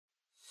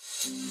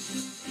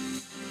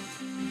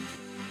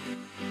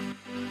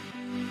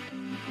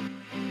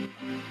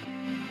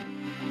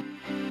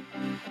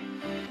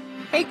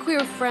Hey queer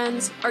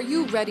friends, are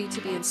you ready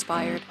to be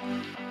inspired?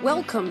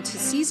 Welcome to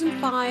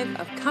Season 5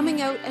 of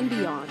Coming Out and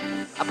Beyond,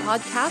 a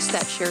podcast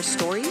that shares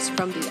stories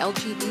from the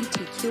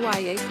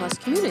LGBTQIA plus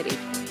community.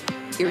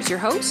 Here's your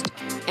host,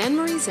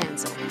 Anne-Marie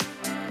Zanzel.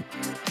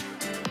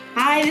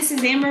 Hi, this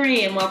is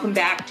Anne-Marie, and welcome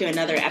back to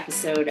another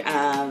episode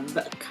of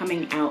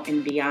Coming Out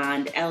and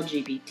Beyond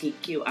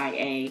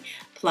LGBTQIA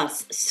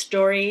plus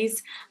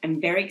stories. I'm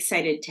very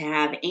excited to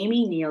have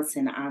Amy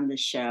Nielsen on the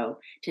show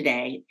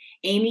today.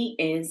 Amy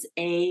is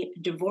a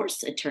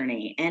divorce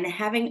attorney, and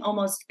having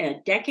almost a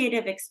decade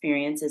of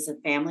experience as a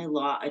family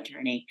law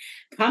attorney,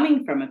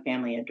 coming from a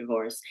family of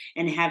divorce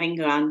and having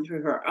gone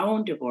through her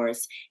own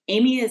divorce,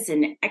 Amy is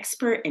an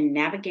expert in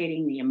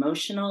navigating the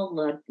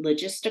emotional,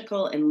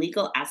 logistical, and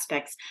legal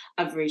aspects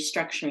of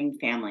restructuring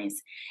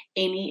families.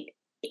 Amy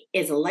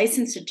is a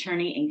licensed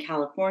attorney in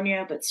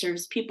California, but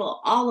serves people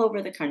all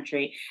over the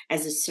country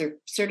as a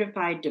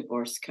certified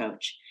divorce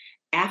coach.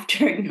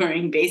 After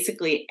ignoring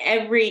basically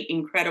every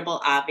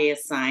incredible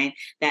obvious sign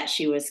that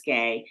she was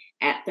gay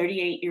at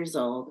 38 years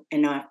old,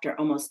 and after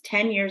almost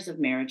 10 years of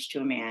marriage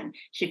to a man,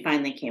 she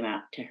finally came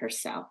out to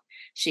herself.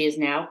 She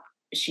now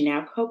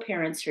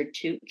co-parents her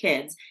 2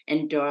 kids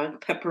and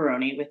dog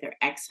Pepperoni with her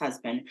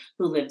ex-husband,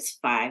 who lives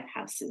 5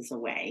 houses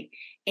away.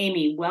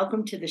 Amy,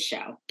 welcome to the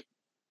show.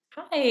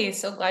 Hi,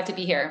 so glad to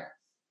be here.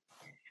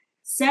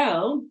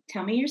 So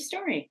tell me your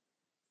story.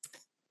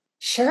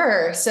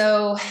 Sure.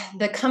 So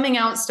the coming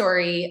out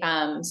story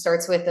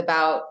starts with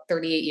about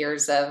 38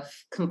 years of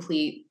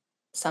complete,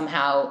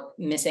 somehow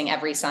missing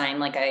every sign.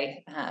 Like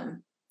I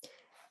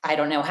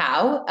don't know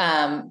how,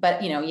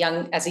 but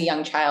as a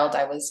young child,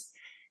 I was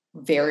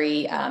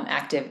very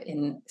active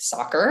in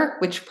soccer,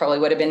 which probably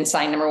would have been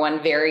sign number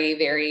 1, very,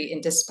 very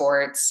into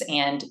sports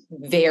and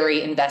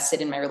very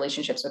invested in my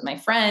relationships with my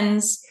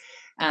friends.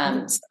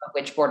 Some of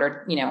which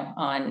bordered,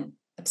 on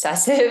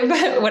obsessive,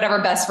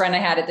 whatever best friend I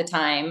had at the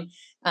time.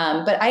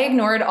 But I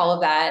ignored all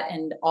of that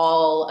and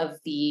all of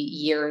the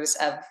years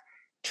of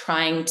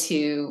trying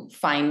to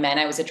find men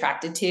I was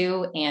attracted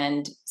to.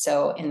 And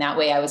so in that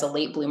way, I was a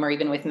late bloomer,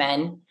 even with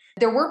men.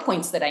 There were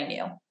points that I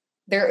knew.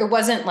 It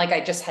wasn't like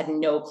I just had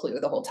no clue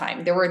the whole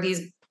time. There were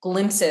these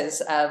glimpses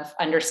of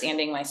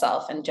understanding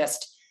myself and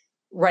just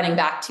running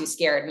back too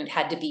scared. And it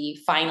had to be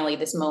finally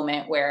this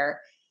moment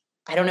where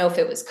I don't know if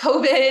it was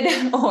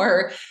COVID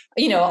or,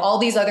 all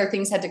these other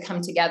things had to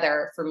come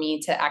together for me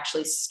to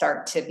actually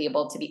start to be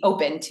able to be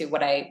open to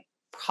what I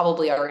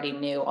probably already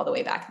knew all the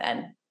way back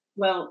then.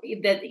 Well,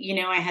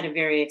 I had a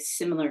very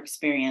similar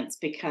experience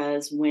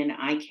because when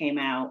I came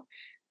out,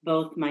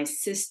 both my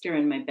sister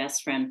and my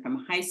best friend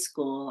from high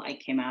school, I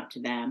came out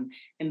to them,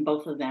 and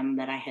both of them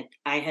that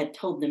I had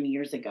told them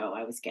years ago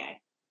I was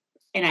gay.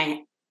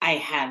 And I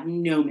have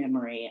no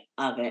memory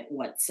of it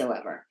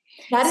whatsoever.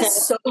 That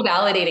is so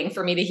validating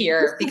for me to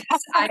hear, because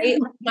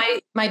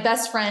my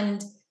best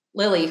friend,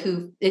 Lily,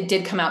 who it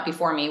did come out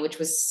before me, which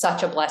was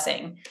such a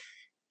blessing.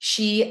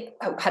 She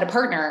had a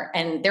partner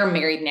and they're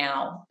married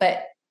now,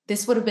 but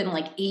this would have been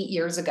like 8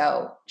 years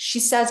ago. She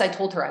says, I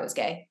told her I was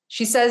gay.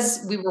 She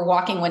says we were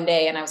walking one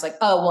day and I was like,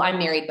 oh, well, I'm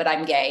married, but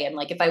I'm gay. And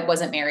like, if I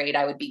wasn't married,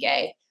 I would be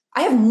gay.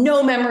 I have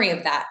no memory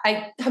of that.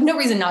 I have no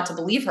reason not to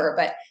believe her,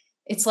 but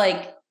it's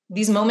like,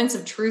 these moments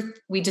of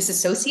truth, we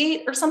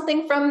disassociate or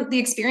something from the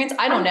experience.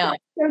 I don't know.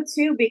 So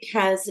too,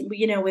 because,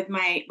 with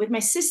my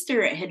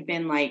sister, it had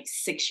been like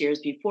 6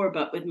 years before,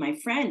 but with my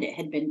friend, it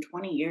had been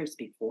 20 years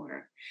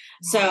before.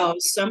 So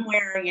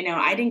somewhere,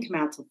 I didn't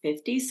come out till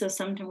 50. So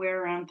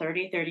somewhere around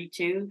 30,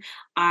 32,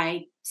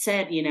 I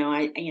said,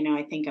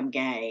 I think I'm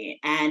gay.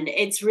 And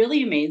it's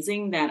really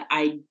amazing that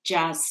I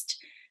just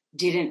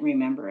didn't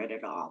remember it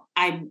at all.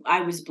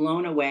 I was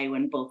blown away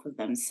when both of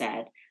them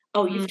said,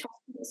 oh, you've told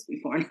me this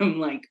before. And I'm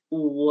like,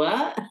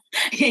 what?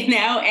 And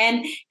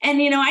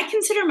I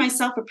consider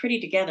myself a pretty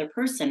together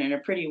person and a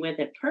pretty with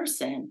it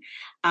person.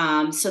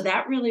 So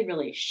that really,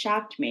 really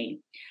shocked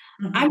me.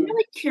 Mm-hmm. I'm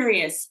really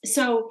curious.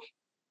 So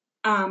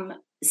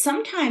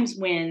sometimes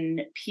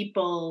when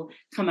people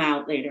come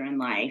out later in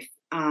life,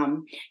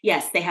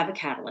 yes, they have a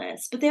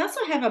catalyst, but they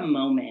also have a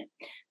moment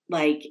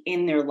like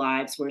in their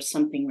lives where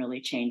something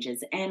really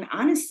changes. And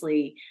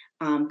honestly,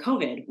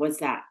 COVID was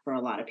that for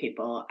a lot of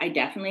people. I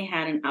definitely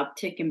had an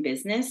uptick in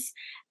business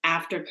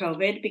after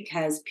COVID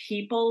because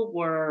people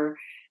were,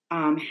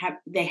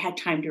 they had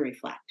time to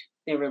reflect.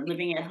 They were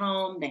living at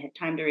home. They had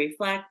time to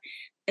reflect.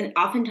 And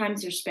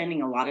oftentimes they're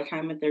spending a lot of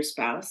time with their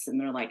spouse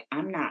and they're like,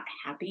 I'm not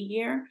happy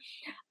here.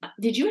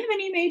 Did you have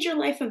any major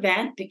life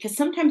event? Because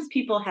sometimes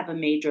people have a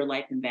major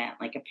life event,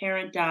 like a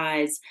parent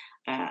dies,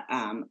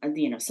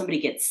 somebody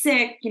gets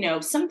sick,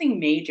 something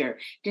major.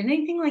 Did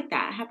anything like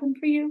that happen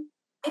for you?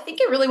 I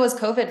think it really was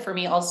COVID for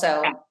me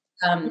also. Yeah.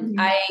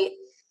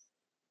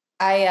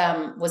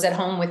 I was at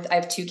home I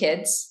have 2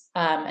 kids.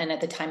 And at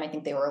the time, I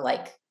think they were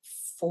like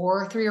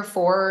 3 or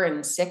 4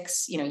 and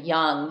 6,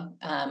 young.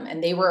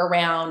 And they were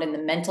around and the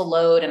mental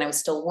load, and I was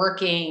still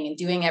working and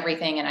doing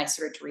everything. And I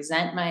started to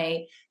resent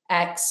my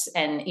ex.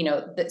 And,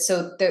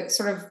 so the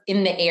sort of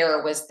in the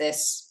air was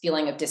this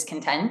feeling of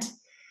discontent.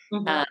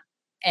 Mm-hmm.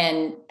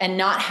 And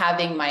not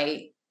having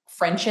my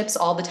friendships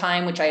all the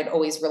time, which I had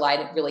always relied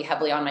really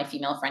heavily on my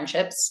female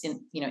friendships in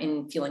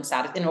feeling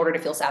in order to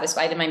feel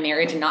satisfied in my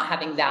marriage, and not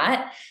having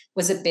that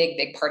was a big,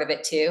 big part of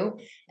it too.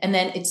 And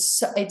then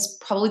it's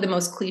probably the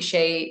most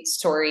cliche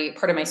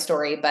part of my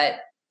story, but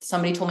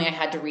somebody told me I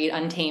had to read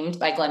Untamed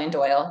by Glennon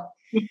Doyle.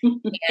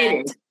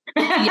 And,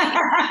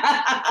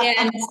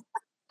 and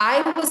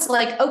I was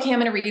like, okay, I'm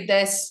going to read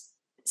this.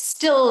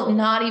 Still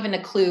not even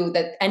a clue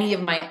that any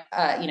of my,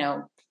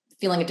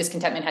 feeling of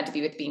discontentment had to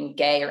be with being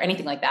gay or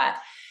anything like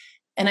that.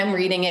 And I'm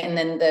reading it. And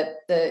then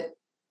the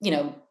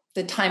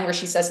time where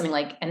she says something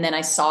like, and then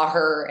I saw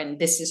her and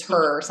this is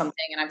her or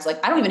something. And I was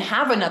like, I don't even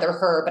have another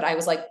her, but I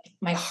was like,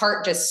 my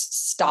heart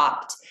just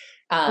stopped.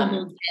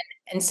 And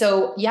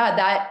so, yeah,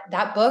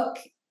 that book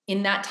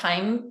in that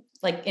time,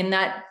 like in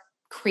that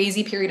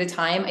crazy period of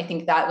time, I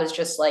think that was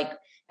just like,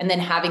 and then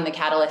having the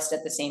catalyst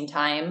at the same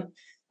time.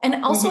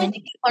 And also I think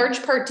in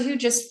large part too,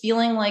 just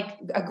feeling like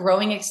a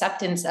growing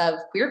acceptance of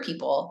queer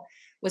people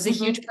was a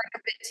huge part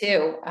of it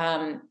too.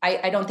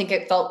 I don't think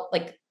it felt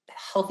like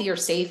healthy or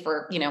safe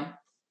or, a Well,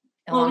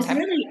 it long was time.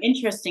 really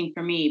interesting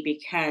for me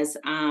because,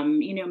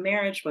 gay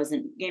marriage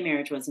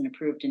wasn't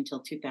approved until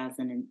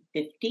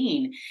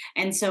 2015.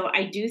 And so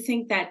I do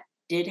think that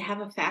did have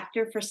a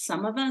factor for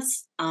some of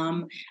us.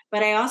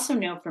 But I also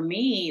know for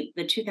me,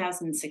 the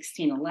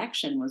 2016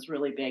 election was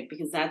really big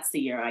because that's the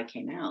year I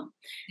came out.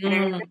 And I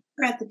remember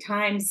at the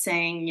time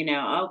saying,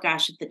 oh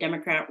gosh, if the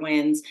Democrat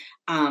wins,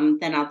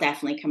 then I'll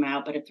definitely come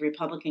out. But if the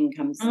Republican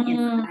comes,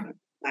 I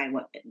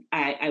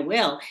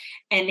will.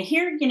 And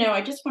here,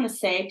 I just want to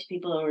say to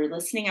people who are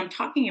listening, I'm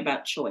talking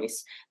about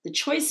choice. The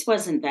choice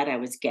wasn't that I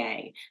was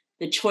gay.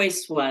 The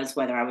choice was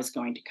whether I was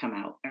going to come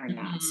out or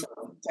not.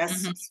 So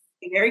just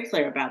be very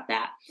clear about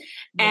that.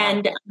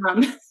 Yeah.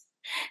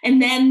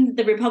 And then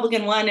the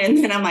Republican won, and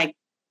then I'm like,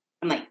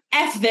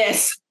 F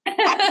this.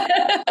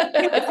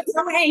 I was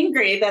so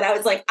angry that I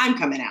was like, I'm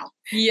coming out.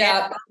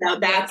 Yeah. So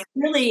that's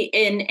really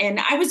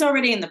and I was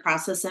already in the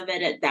process of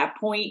it at that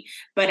point,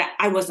 but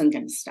I wasn't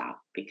going to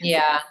stop because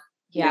I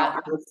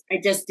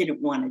just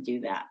didn't want to do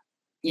that.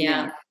 You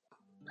know?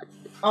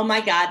 Oh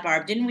my God,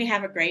 Barb, didn't we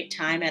have a great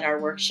time at our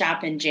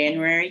workshop in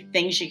January?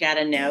 Things you got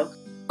to know.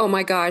 Oh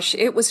my gosh,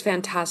 it was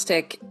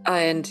fantastic.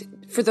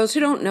 And for those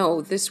who don't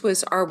know, this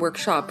was our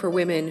workshop for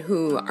women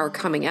who are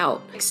coming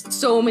out.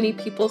 So many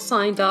people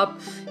signed up.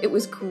 It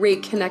was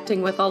great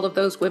connecting with all of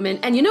those women.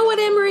 And you know what,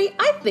 Emery?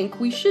 I think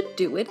we should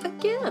do it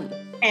again.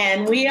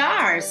 And we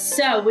are.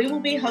 So we will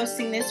be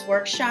hosting this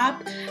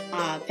workshop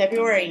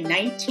February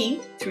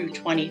 19th through the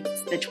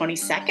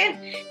 22nd.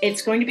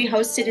 It's going to be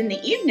hosted in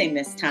the evening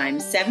this time,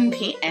 7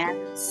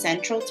 p.m.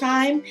 Central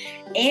Time.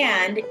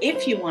 And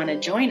if you want to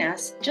join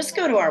us, just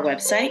go to our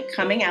website,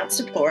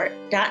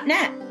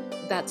 comingoutssupport.net.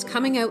 That's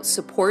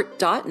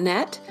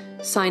comingoutssupport.net.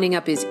 Signing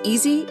up is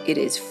easy, it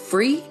is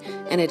free,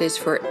 and it is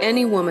for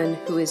any woman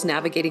who is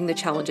navigating the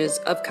challenges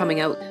of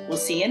coming out. We'll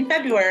see you in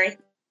February.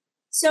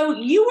 So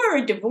you were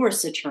a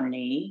divorce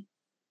attorney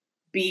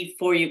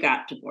before you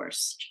got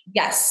divorced.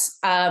 Yes.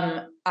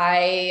 I've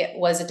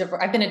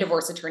been a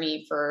divorce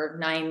attorney for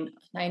nine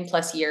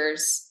plus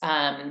years.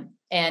 And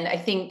I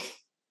think,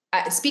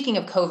 speaking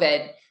of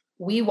COVID,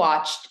 we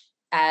watched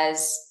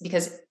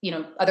because,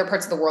 other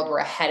parts of the world were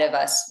ahead of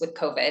us with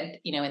COVID,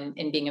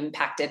 and being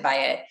impacted by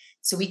it.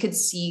 So we could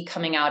see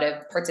coming out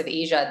of parts of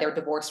Asia, their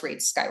divorce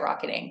rates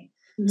skyrocketing.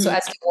 So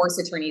as divorce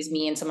attorneys,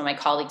 me and some of my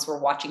colleagues were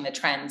watching the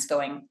trends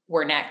going,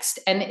 we're next.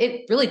 And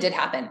it really did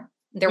happen.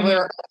 There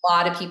were a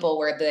lot of people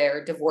where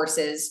their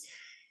divorces,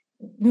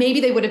 maybe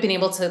they would have been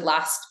able to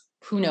last,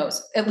 who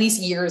knows, at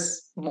least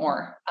years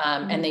more.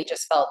 And they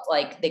just felt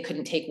like they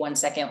couldn't take 1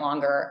 second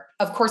longer.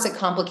 Of course, it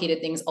complicated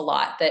things a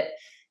lot, that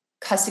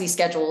custody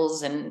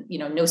schedules and,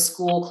 no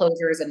school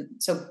closures. And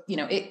so,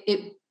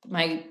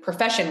 my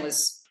profession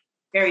was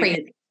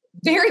very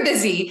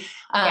busy.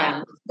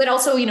 But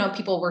also,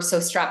 people were so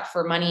strapped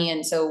for money.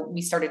 And so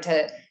we started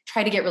to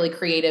try to get really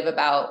creative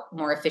about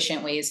more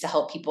efficient ways to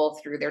help people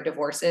through their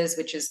divorces,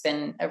 which has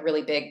been a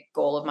really big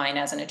goal of mine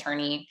as an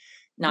attorney.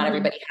 Not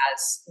everybody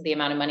has the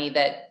amount of money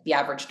that the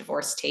average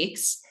divorce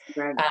takes.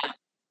 Right.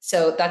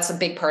 So that's a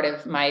big part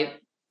of my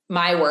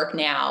work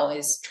now,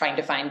 is trying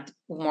to find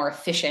more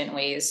efficient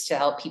ways to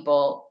help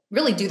people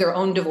really do their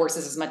own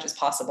divorces as much as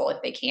possible if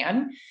they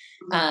can.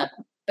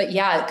 But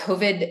yeah,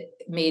 COVID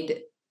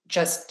made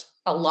just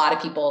a lot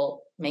of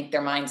people make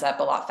their minds up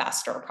a lot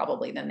faster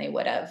probably than they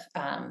would have.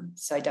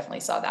 So I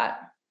definitely saw that.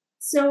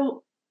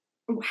 So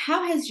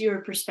how has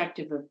your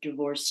perspective of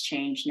divorce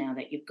changed now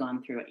that you've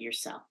gone through it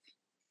yourself?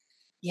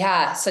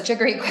 Yeah, such a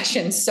great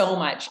question. So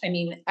much. I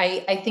mean,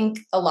 I think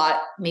a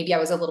lot, maybe I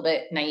was a little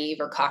bit naive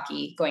or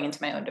cocky going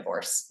into my own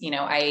divorce.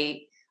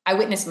 I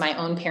witnessed my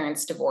own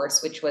parents'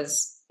 divorce, which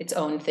was its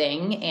own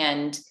thing,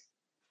 and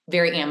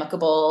very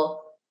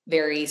amicable,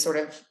 very sort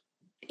of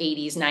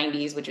 80s,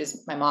 90s, which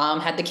is my mom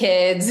had the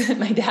kids,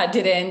 my dad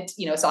didn't,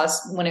 saw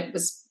us when it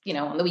was,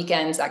 on the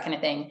weekends, that kind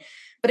of thing,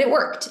 but it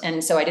worked.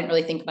 And so I didn't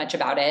really think much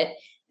about it.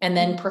 And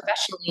then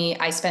professionally,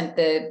 I spent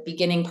the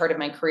beginning part of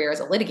my career as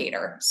a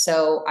litigator.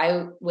 So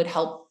I would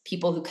help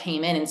people who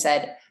came in and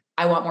said,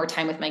 I want more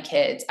time with my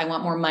kids. I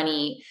want more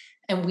money.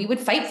 And we would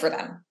fight for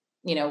them.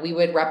 We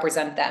would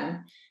represent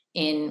them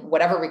in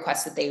whatever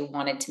requests that they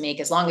wanted to make,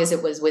 as long as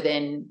it was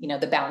within,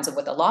 the bounds of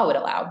what the law would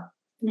allow.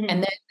 Mm-hmm.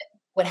 And then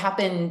what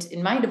happened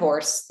in my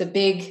divorce, the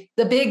big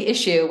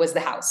issue was the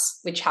house,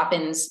 which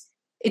happens.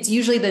 It's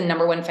usually the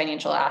number one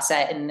financial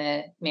asset in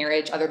the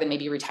marriage, other than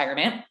maybe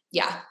retirement.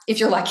 Yeah, if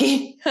you're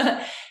lucky.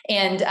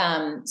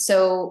 And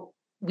so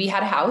we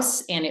had a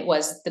house, and it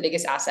was the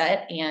biggest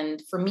asset.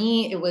 And for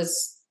me, it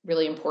was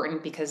really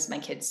important because my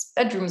kids'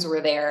 bedrooms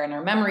were there and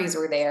our memories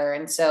were there.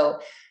 And so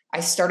I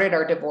started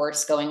our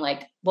divorce going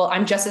like, well,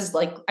 I'm just as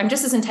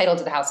entitled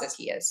to the house as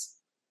he is.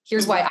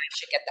 Here's why I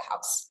should get the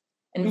house.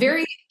 And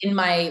very in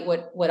my,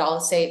 what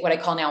I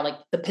call now, like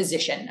the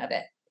position of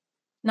it,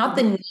 not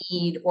the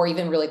need or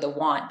even really the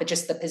want, but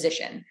just the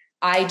position.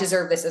 I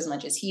deserve this as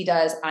much as he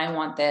does. I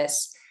want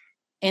this.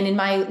 And in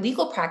my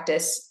legal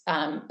practice,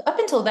 up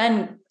until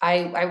then,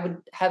 I would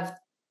have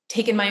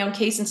taken my own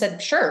case and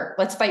said, sure,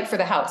 let's fight for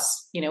the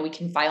house. We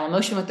can file a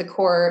motion with the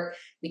court.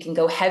 We can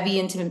go heavy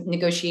into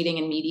negotiating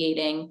and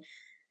mediating.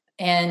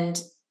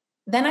 And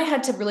then I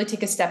had to really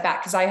take a step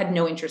back because I had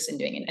no interest in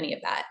doing any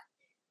of that.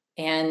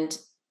 And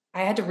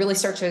I had to really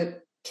start to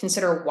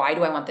consider, why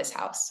do I want this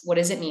house? What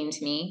does it mean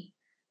to me?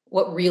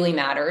 What really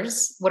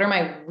matters? What are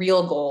my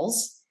real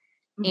goals?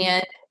 Mm-hmm.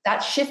 And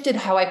that shifted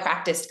how I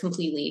practiced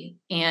completely.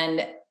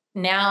 And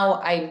now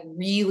I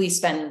really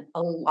spend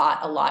a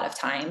lot of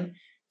time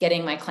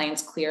getting my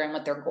clients clear on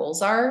what their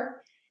goals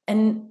are.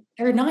 And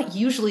they're not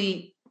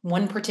usually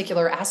one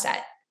particular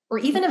asset or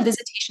even a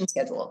visitation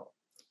schedule.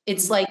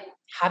 It's like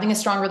having a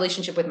strong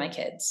relationship with my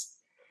kids,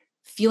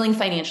 feeling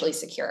financially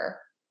secure,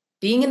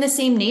 being in the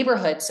same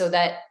neighborhood so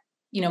that,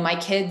 my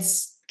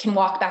kids can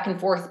walk back and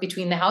forth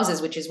between the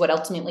houses, which is what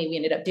ultimately we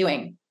ended up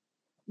doing.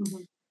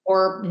 Mm-hmm.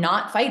 Or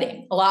not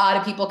fighting. A lot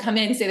of people come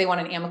in and say they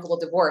want an amicable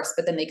divorce,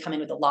 but then they come in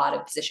with a lot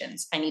of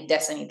positions. I need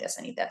this, I need this,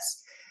 I need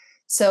this.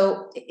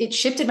 So it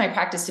shifted my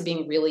practice to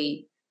being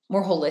really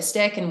more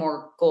holistic and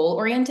more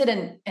goal-oriented.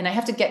 And I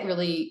have to get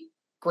really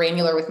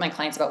granular with my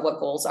clients about what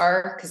goals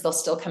are, because they'll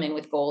still come in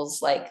with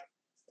goals like,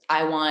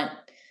 I want,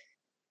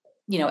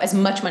 as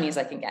much money as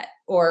I can get,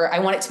 or I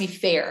want it to be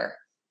fair.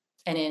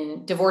 And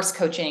in divorce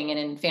coaching and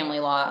in family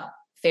law,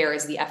 fair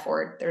is the F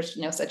word. There's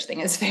no such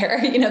thing as fair.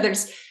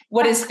 There's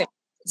what is fair.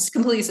 It's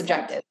completely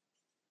subjective.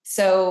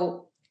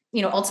 So,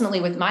 ultimately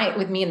with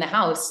me in the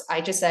house,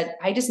 I just said,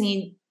 I just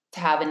need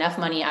to have enough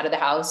money out of the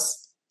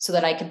house so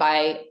that I could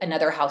buy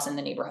another house in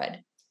the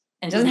neighborhood.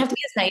 And it doesn't have to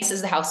be as nice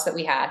as the house that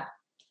we had,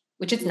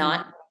 which it's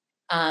not.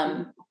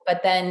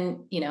 But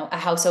then, a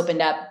house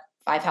opened up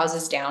 5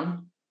 houses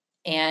down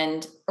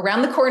and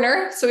around the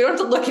corner. So we don't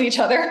have to look at each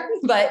other,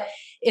 but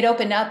it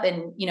opened up.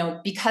 And,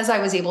 because I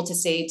was able to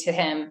say to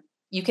him,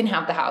 you can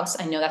have the house.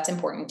 I know that's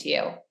important to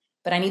you,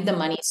 but I need the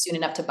money soon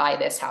enough to buy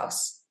this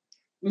house.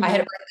 Mm-hmm. I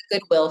had earned the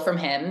goodwill from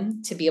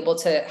him to be able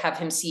to have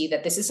him see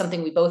that this is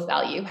something we both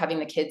value, having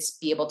the kids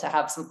be able to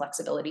have some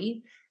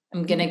flexibility.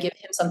 I'm going to give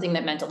him something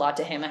that meant a lot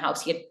to him, a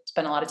house he had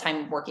spent a lot of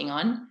time working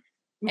on.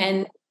 Mm-hmm.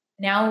 And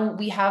now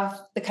we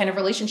have the kind of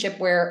relationship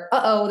where,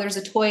 there's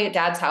a toy at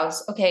dad's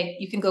house. Okay,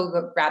 you can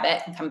go grab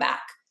it and come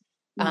back.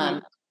 Mm-hmm.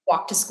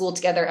 Walk to school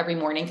together every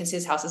morning because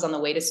his house is on the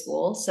way to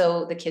school.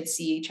 So the kids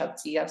see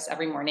us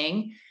every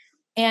morning.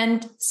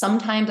 And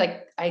sometimes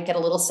I get a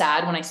little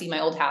sad when I see my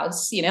old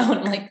house, and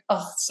I'm like,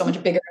 oh, it's so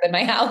much bigger than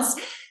my house.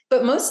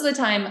 But most of the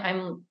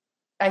time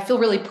I feel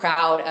really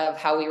proud of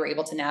how we were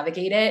able to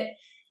navigate it.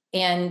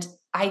 And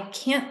I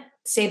can't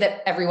say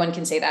that everyone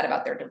can say that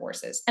about their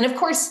divorces. And of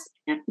course,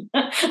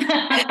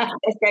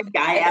 that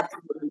guy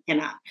absolutely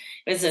cannot.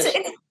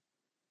 It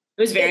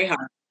was very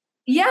hard.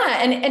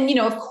 Yeah. And,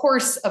 of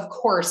course,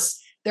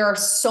 there are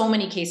so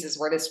many cases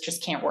where this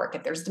just can't work.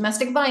 If there's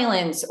domestic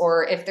violence,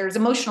 or if there's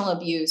emotional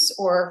abuse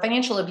or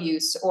financial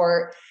abuse,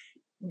 or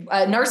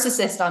a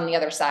narcissist on the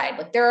other side,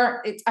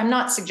 I'm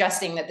not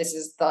suggesting that this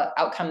is the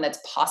outcome that's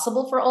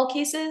possible for all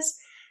cases,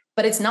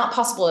 but it's not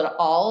possible at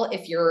all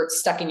if you're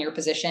stuck in your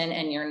position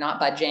and you're not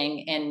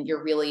budging and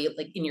you're really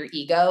in your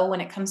ego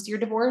when it comes to your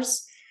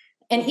divorce.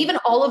 And even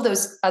all of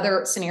those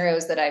other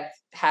scenarios that I've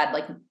had,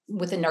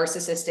 with a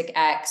narcissistic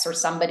ex or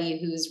somebody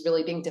who's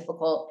really being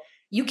difficult,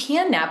 you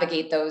can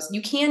navigate those.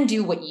 You can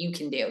do what you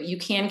can do. You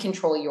can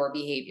control your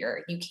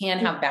behavior. You can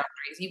have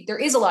boundaries. There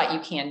is a lot you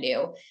can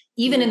do,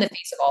 even in the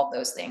face of all of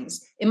those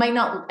things. It might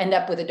not end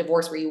up with a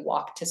divorce where you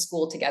walk to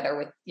school together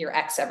with your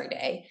ex every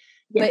day,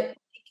 but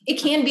it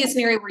can be a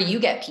scenario where you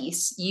get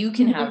peace. You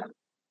can have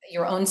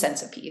your own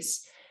sense of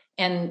peace.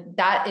 And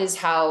that is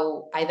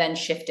how I then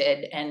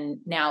shifted and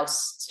now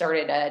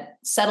started a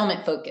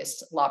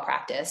settlement-focused law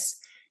practice.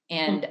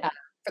 And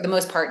for the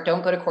most part,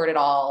 don't go to court at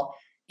all,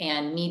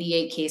 and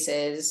mediate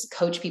cases,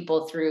 coach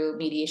people through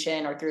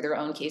mediation or through their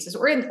own cases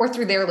or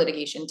through their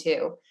litigation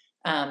too.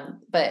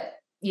 But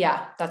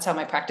yeah, that's how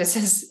my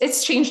practice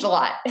it's changed a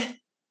lot.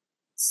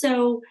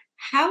 So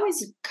how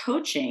is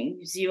coaching,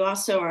 because you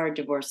also are a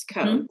divorce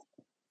coach,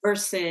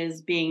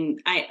 versus being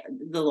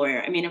the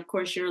lawyer? I mean, of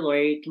course, you're a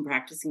lawyer, you can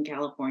practice in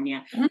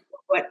California. Mm-hmm.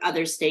 what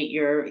other state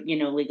you're,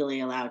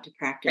 legally allowed to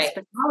practice, Right.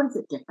 but how is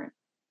it different?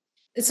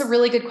 It's a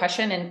really good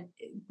question. And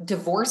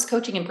divorce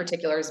coaching in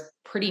particular is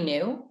pretty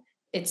new.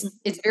 It's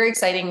very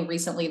exciting.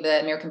 Recently,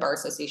 the American Bar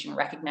Association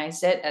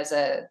recognized it as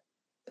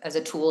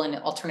a tool in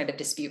alternative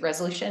dispute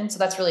resolution. So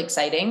that's really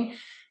exciting.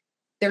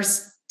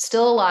 There's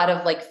still a lot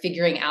of like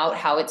figuring out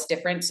how it's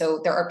different.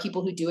 So there are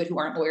people who do it who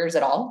aren't lawyers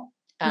at all.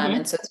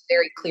 And so it's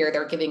very clear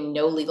they're giving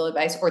no legal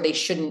advice, or they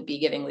shouldn't be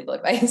giving legal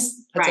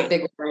advice. That's a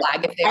big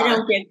flag if they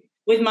are.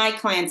 With my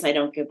clients, I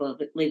don't give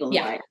legal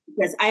advice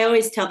because I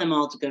always tell them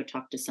all to go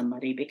talk to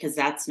somebody because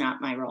that's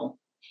not my role.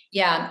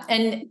 Yeah.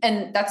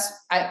 And that's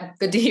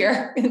good to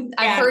hear.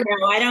 I've heard.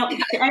 No, I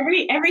don't.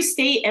 Every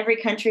state, every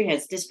country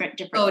has different.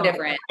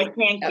 Different. I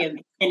can't give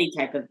any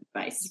type of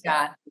advice.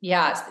 Yeah.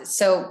 Yeah.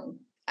 So,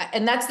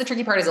 and that's the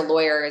tricky part as a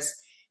lawyer is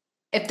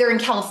if they're in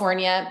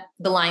California,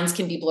 the lines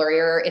can be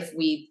blurrier if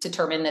we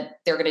determine that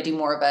they're going to do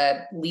more of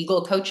a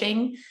legal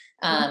coaching.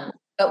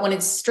 But when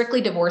it's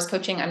strictly divorce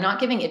coaching, I'm not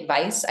giving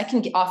advice. I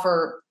can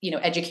offer,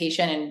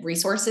 education and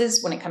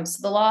resources when it comes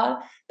to the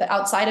law. But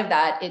outside of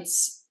that,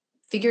 it's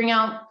figuring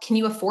out, can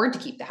you afford to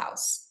keep the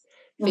house?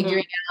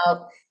 Figuring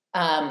out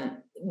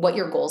what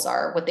your goals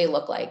are, what they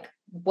look like.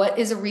 What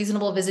is a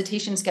reasonable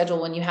visitation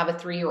schedule when you have a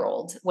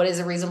 3-year-old? What is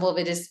a reasonable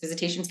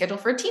visitation schedule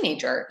for a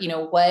teenager?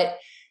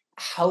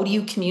 How do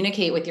you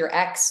communicate with your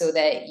ex so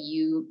that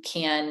you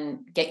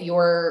can get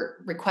your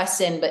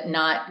requests in, but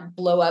not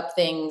blow up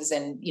things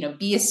and,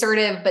 be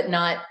assertive, but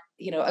not,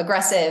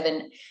 aggressive.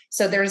 And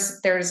so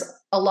there's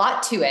a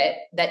lot to it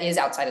that is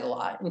outside of the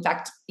law. In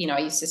fact, I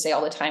used to say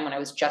all the time when I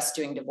was just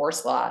doing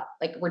divorce law,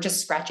 like we're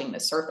just scratching the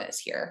surface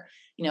here.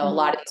 A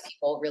lot of these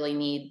people really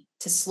need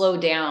to slow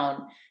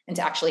down and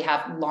to actually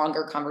have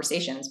longer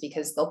conversations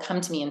because they'll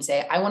come to me and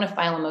say, I want to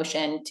file a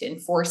motion to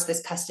enforce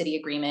this custody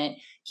agreement.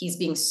 He's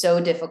being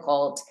so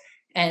difficult.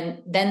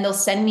 And then they'll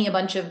send me a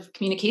bunch of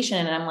communication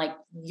and I'm like,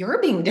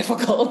 you're being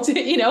difficult.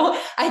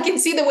 I can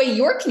see the way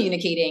you're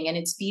communicating and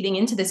it's feeding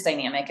into this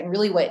dynamic and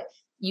really what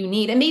you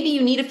need. And maybe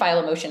you need to file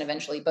a motion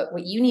eventually, but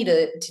what you need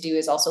to do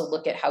is also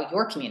look at how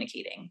you're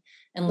communicating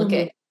and look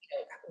at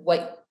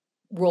what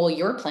role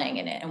you're playing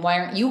in it and why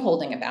aren't you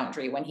holding a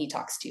boundary when he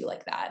talks to you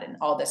like that and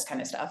all this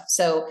kind of stuff.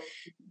 So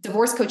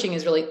divorce coaching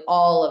is really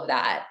all of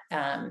that.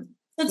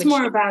 It's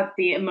more about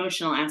the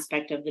emotional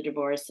aspect of the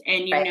divorce.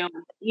 And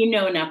you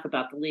know enough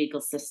about the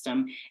legal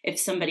system. If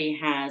somebody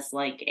has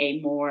like a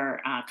more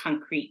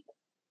concrete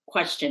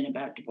question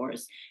about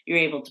divorce, you're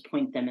able to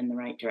point them in the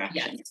right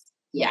direction. Yes.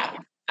 Yeah.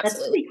 That's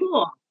really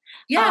cool.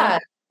 Yeah.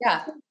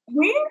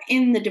 Where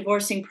in the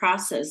divorcing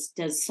process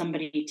does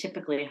somebody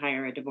typically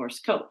hire a divorce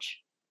coach?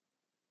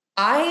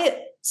 I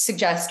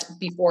suggest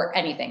before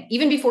anything,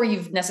 even before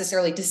you've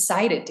necessarily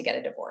decided to get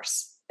a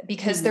divorce,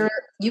 because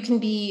you can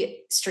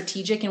be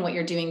strategic in what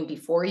you're doing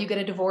before you get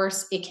a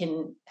divorce. It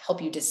can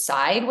help you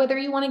decide whether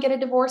you want to get a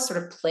divorce,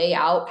 sort of play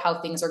out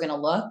how things are going to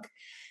look.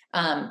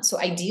 So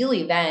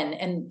ideally then,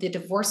 and the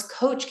divorce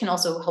coach can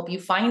also help you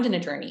find an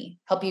attorney,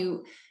 help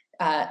you,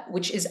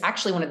 which is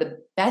actually one of the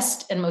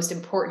best and most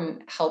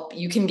important help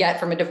you can get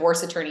from a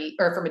divorce attorney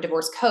or from a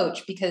divorce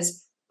coach,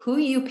 because who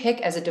you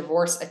pick as a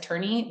divorce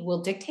attorney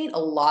will dictate a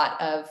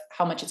lot of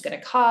how much it's going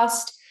to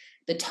cost,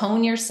 the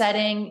tone you're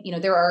setting.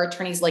 There are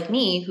attorneys like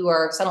me who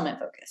are settlement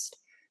focused.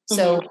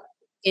 So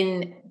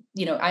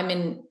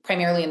I'm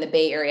primarily in the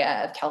Bay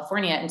Area of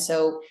California. And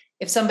so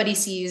if somebody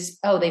sees,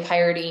 they've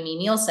hired Amy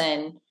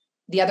Nielsen,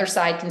 the other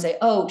side can say,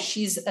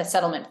 she's a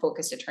settlement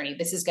focused attorney.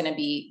 This is going to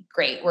be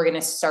great. We're going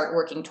to start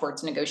working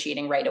towards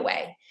negotiating right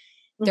away.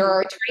 There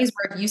are attorneys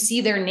where if you see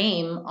their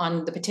name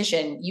on the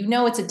petition,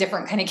 it's a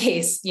different kind of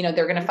case. They're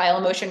going to file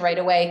a motion right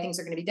away. Things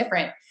are going to be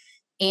different.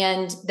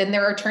 And then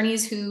there are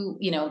attorneys who,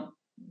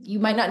 you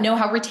might not know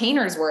how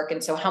retainers work.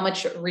 And so how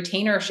much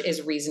retainer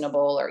is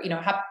reasonable or,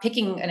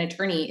 picking an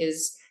attorney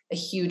is a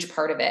huge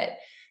part of it.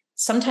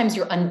 Sometimes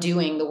you're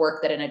undoing the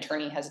work that an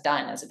attorney has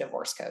done as a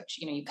divorce coach.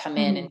 You come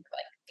in and you're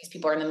like, these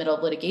people are in the middle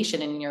of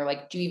litigation and you're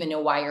like, do you even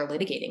know why you're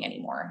litigating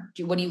anymore?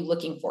 What are you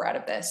looking for out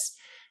of this?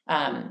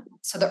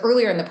 So the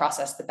earlier in the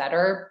process, the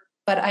better.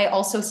 But I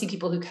also see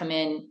people who come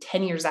in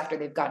 10 years after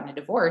they've gotten a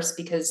divorce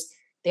because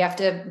they have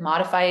to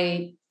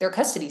modify their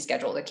custody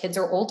schedule. The kids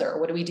are older.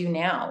 What do we do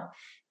now?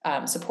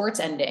 Support's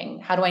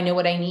ending. How do I know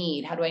what I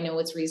need? How do I know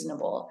what's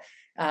reasonable?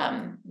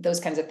 Those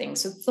kinds of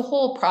things. So it's the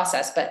whole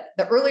process, but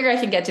the earlier I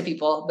can get to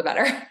people, the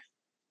better.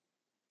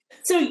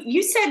 So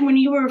you said when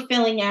you were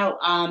filling out,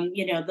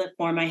 the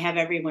form I have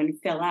everyone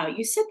fill out,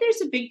 you said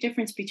there's a big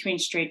difference between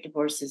straight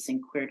divorces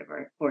and queer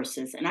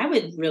divorces. And I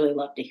would really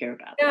love to hear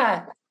about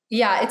that.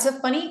 Yeah. It's a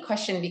funny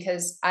question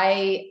because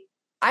I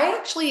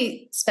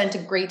actually spent a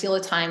great deal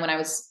of time when I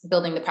was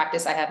building the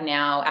practice I have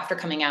now after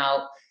coming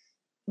out,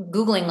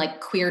 Googling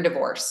like queer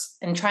divorce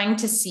and trying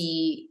to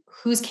see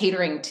who's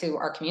catering to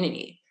our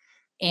community.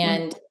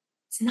 And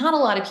it's not a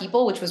lot of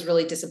people, which was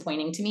really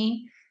disappointing to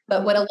me.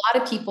 But what a lot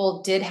of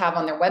people did have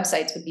on their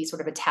websites would be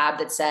sort of a tab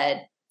that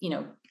said,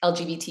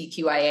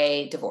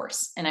 LGBTQIA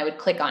divorce. And I would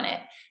click on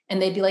it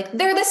and they'd be like,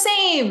 they're the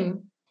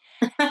same.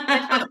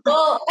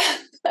 Well,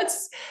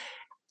 that's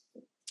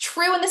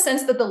true in the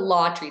sense that the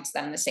law treats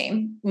them the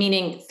same,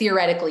 meaning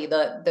theoretically,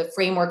 the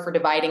framework for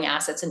dividing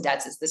assets and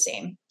debts is the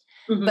same.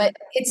 Mm-hmm. But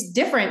it's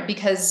different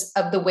because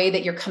of the way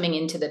that you're coming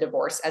into the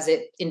divorce as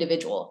an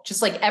individual.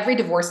 Just like every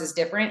divorce is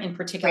different. In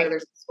particular,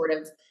 there's a sort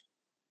of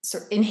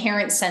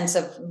inherent sense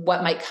of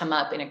what might come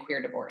up in a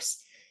queer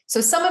divorce. So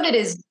some of it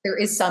is, there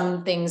is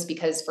some things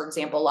because, for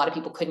example, a lot of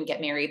people couldn't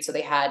get married. So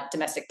they had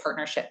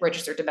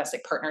registered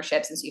domestic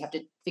partnerships. And so you have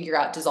to figure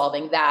out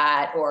dissolving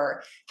that,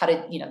 or how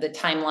to, the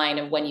timeline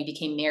of when you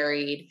became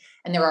married.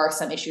 And there are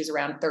some issues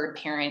around third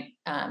parent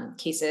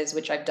cases,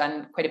 which I've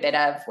done quite a bit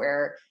of,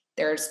 where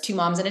there's 2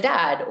 moms and a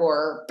dad,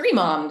 or 3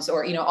 moms,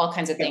 or, all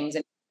kinds of things.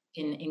 And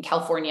in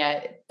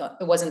California,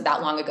 it wasn't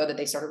that long ago that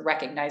they started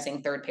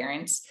recognizing third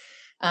parents.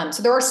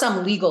 So there are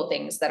some legal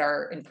things that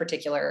are in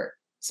particular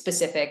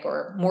specific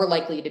or more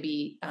likely to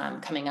be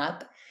coming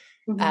up.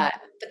 Mm-hmm.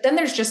 But then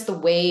there's just the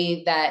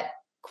way that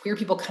queer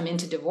people come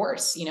into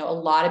divorce. A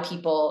lot of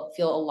people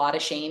feel a lot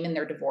of shame in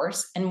their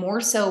divorce, and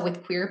more so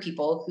with queer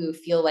people who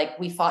feel like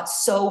we fought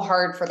so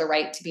hard for the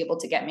right to be able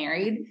to get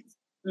married.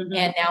 Mm-hmm.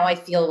 And now I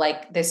feel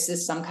like this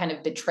is some kind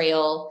of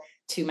betrayal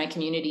to my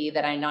community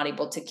that I'm not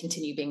able to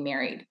continue being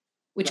married,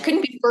 which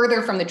couldn't be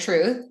further from the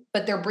truth,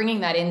 but they're bringing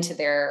that into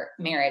their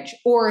marriage,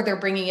 or they're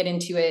bringing it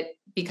into it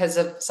because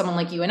of someone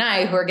like you and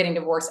I who are getting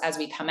divorced as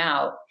we come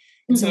out.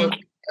 And so we're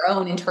their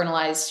own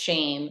internalized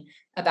shame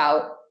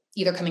about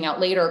either coming out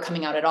later or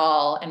coming out at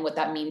all, and what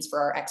that means for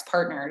our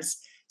ex-partners.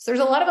 So there's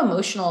a lot of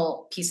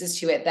emotional pieces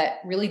to it that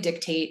really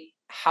dictate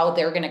how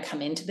they're going to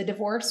come into the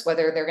divorce,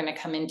 whether they're going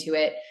to come into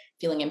it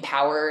feeling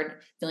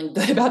empowered, feeling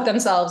good about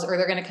themselves, or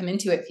they're going to come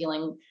into it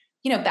feeling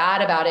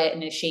bad about it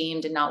and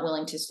ashamed and not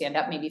willing to stand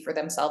up maybe for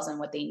themselves and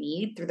what they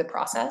need through the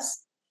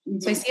process. Mm-hmm.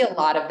 So I see a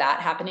lot of that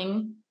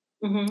happening.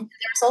 Mm-hmm.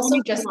 There's also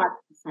just a lot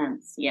of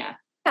sense. Yeah.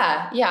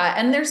 Yeah.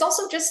 And there's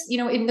also just,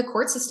 in the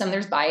court system,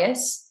 there's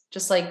bias,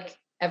 just like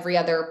every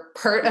other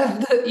part of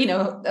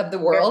the, of the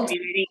world. Yeah.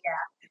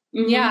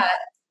 Mm-hmm. Yeah.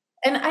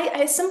 And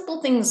I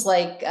simple things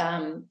like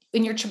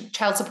in your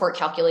child support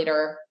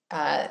calculator,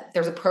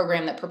 there's a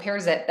program that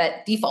prepares it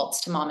that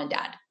defaults to mom and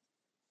dad,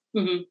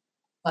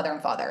 mother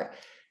and father.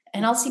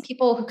 And I'll see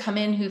people who come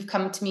in who've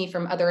come to me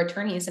from other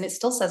attorneys, and it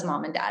still says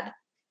mom and dad.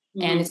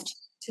 And it's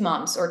 2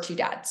 moms or 2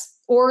 dads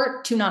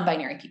or 2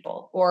 non-binary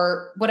people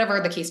or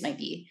whatever the case might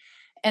be.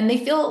 And they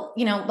feel,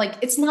 like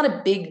it's not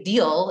a big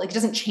deal. Like it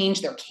doesn't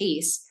change their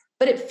case,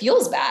 but it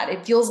feels bad.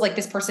 It feels like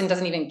this person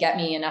doesn't even get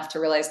me enough to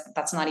realize that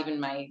that's not even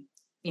my,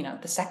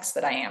 the sex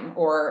that I am,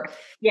 or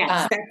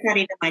that's not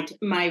even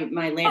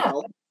my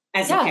label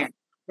as a parent.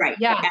 Right.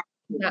 Yeah.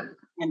 I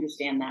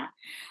understand that.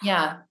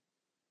 Yeah.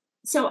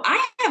 So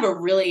I have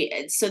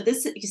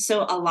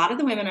so a lot of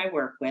the women I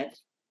work with,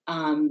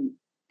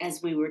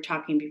 as we were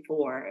talking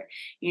before,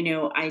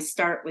 I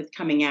start with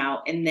coming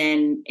out, and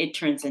then it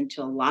turns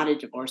into a lot of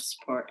divorce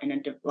support and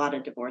a lot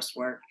of divorce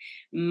work.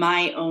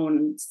 My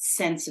own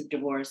sense of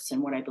divorce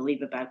and what I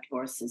believe about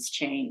divorce has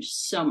changed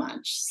so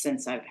much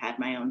since I've had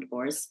my own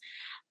divorce.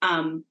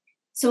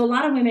 So a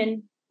lot of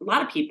women, a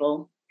lot of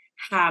people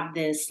have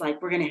this, like,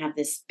 we're going to have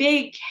this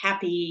big,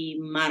 happy,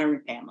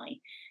 modern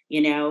family.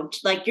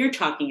 Like you're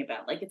talking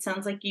about, like, it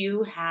sounds like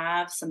you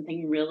have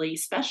something really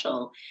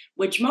special,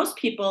 which most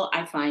people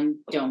I find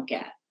don't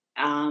get.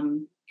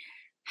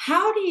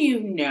 How do you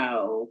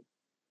know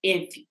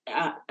if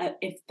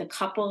the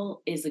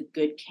couple is a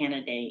good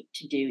candidate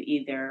to do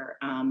either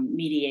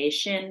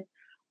mediation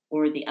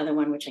or the other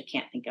one, which I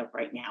can't think of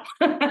right now?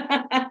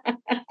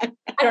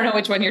 I don't know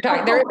which one you're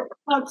talking.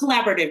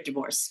 Collaborative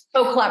divorce.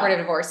 Oh, collaborative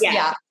divorce.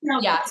 Yeah.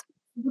 Yeah.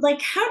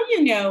 Like, how do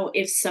you know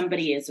if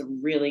somebody is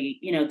really,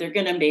 they're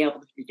going to be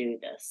able to do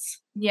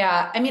this?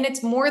 Yeah. I mean,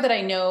 it's more that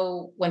I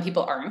know when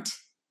people aren't.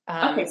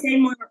 Okay. Say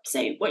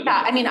what you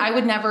Yeah. I mean, I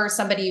would never,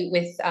 somebody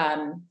with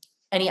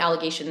any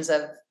allegations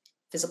of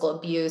physical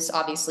abuse,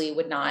 obviously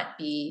would not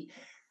be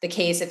the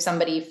case. If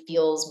somebody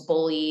feels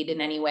bullied in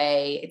any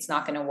way, it's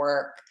not going to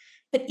work.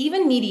 But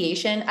even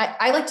mediation,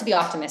 I like to be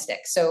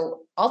optimistic.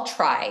 So I'll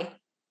try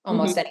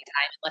almost any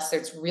time, unless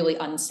it's really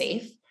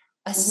unsafe.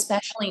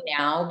 Especially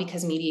now,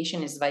 because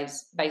mediation is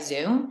by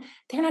Zoom,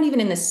 they're not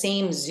even in the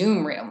same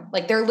Zoom room.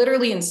 Like they're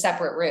literally in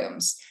separate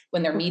rooms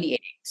when they're mediating.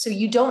 So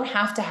you don't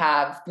have to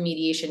have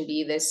mediation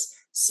be this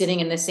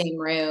sitting in the same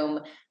room,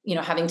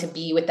 having to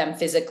be with them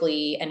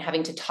physically and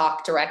having to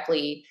talk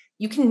directly.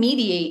 You can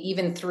mediate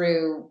even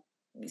through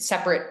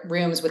separate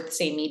rooms with the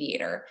same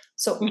mediator.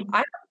 So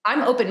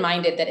I'm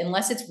open-minded that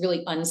unless it's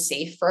really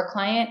unsafe for a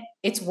client,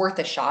 it's worth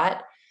a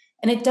shot.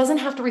 And it doesn't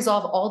have to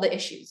resolve all the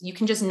issues. You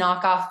can just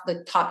knock off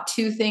the top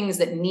 2 things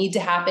that need to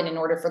happen in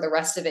order for the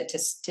rest of it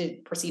to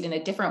proceed in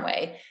a different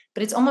way.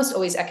 But it's almost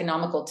always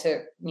economical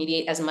to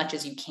mediate as much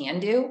as you can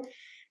do.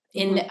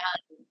 In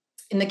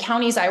the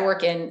counties I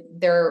work in,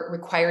 they're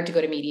required to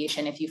go to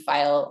mediation if you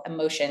file a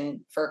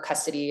motion for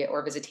custody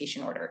or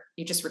visitation order.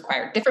 You just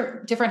require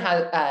different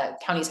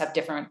counties have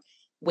different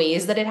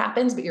ways that it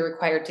happens, but you're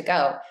required to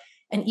go.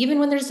 And even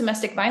when there's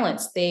domestic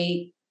violence,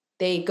 they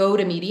go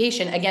to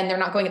mediation. Again, they're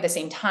not going at the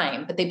same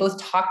time, but they both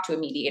talk to a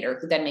mediator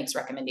who then makes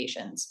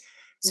recommendations.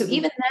 So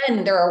even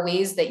then there are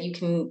ways that you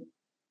can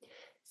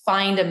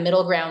find a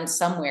middle ground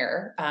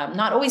somewhere,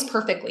 not always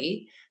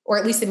perfectly, or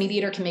at least the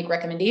mediator can make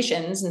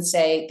recommendations and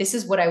say, this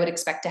is what I would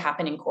expect to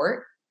happen in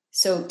court.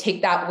 So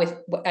take that with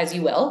as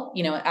you will.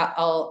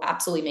 I'll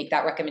absolutely make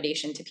that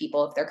recommendation to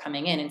people if they're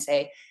coming in and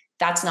say,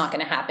 that's not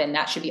going to happen.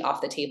 That should be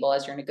off the table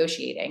as you're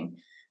negotiating.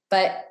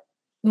 But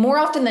more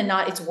often than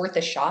not, it's worth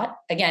a shot.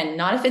 Again,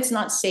 not if it's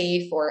not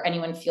safe or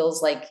anyone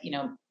feels like,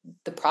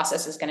 the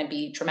process is going to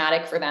be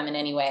traumatic for them in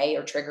any way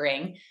or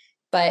triggering.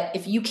 But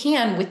if you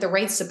can, with the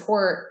right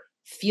support,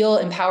 feel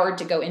empowered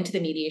to go into the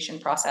mediation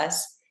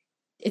process,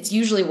 it's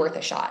usually worth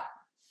a shot.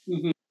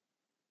 Mm-hmm.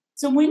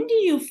 So when do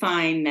you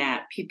find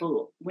that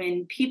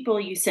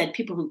you said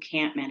people who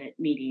can't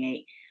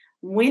mediate,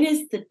 when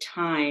is the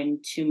time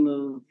to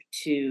move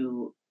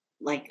to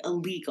like a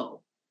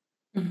legal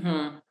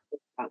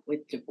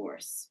with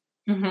divorce?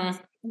 Mm-hmm.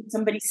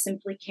 Somebody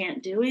simply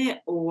can't do it,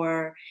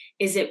 or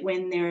is it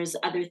when there's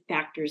other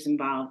factors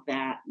involved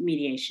that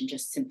mediation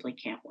just simply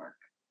can't work?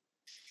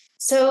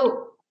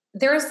 So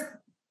there's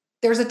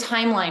a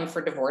timeline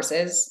for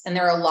divorces, and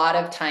there are a lot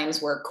of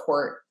times where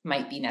court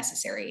might be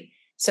necessary.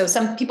 So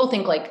some people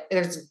think like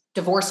there's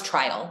divorce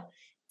trial.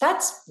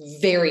 That's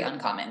very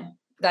uncommon.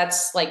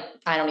 That's like,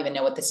 I don't even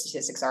know what the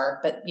statistics are,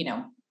 but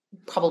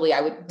probably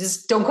I would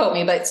just, don't quote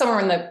me, but somewhere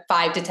in the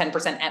 5 to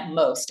 10% at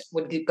most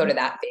would go to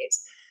that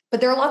phase. But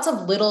there are lots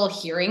of little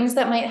hearings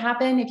that might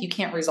happen if you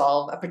can't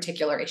resolve a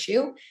particular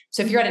issue.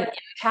 So if you're at an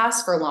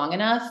impasse for long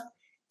enough,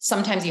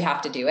 sometimes you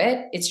have to do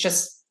it. It's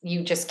just,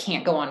 you just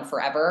can't go on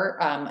forever.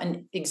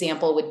 An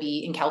example would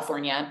be in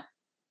California,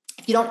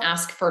 if you don't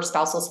ask for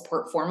spousal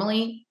support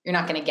formally, you're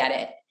not going to get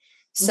it.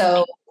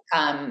 So,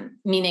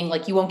 meaning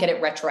like you won't get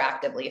it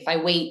retroactively. If I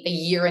wait a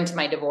year into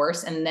my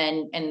divorce and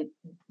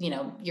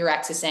your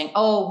ex is saying,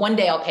 oh, one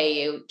day I'll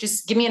pay you,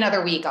 just give me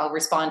another week. I'll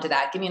respond to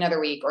that. Give me another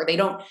week. Or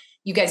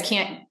you guys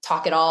can't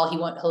talk at all.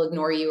 He'll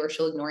ignore you or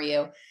she'll ignore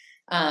you.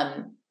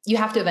 You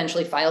have to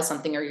eventually file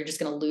something or you're just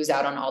going to lose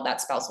out on all that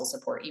spousal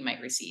support you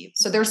might receive.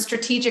 So there's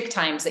strategic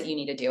times that you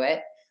need to do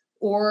it.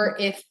 Or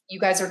if you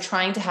guys are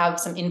trying to have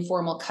some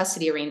informal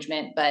custody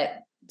arrangement, but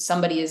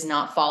somebody is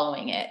not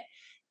following it,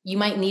 you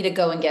might need to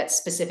go and get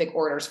specific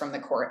orders from the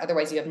court.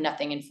 Otherwise you have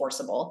nothing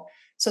enforceable.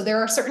 So there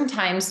are certain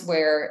times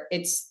where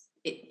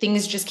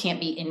things just can't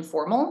be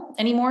informal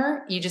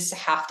anymore. You just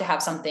have to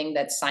have something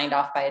that's signed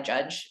off by a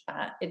judge.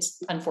 It's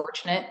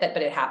unfortunate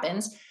but it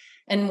happens.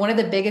 And one of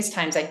the biggest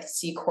times I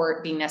see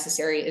court being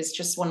necessary is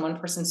just when one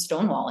person's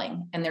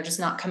stonewalling and they're just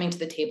not coming to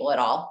the table at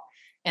all.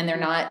 And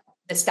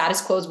the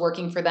status quo is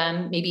working for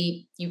them.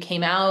 Maybe you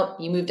came out,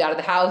 you moved out of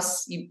the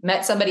house, you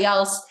met somebody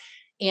else,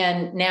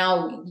 and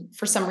now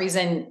for some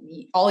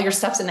reason, all your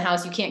stuff's in the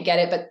house, you can't get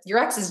it, but your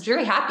ex is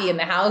very happy in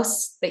the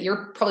house that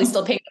you're probably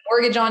still paying the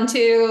mortgage on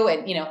too.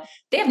 And,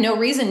 they have no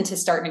reason to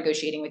start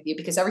negotiating with you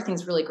because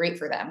everything's really great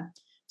for them.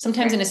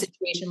 Sometimes in a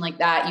situation like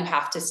that, you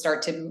have to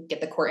start to get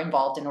the court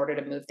involved in order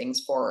to move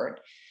things forward.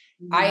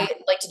 Mm-hmm. I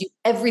like to do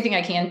everything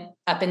I can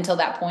up until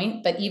that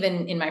point. But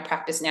even in my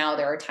practice now,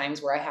 there are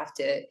times where I have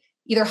to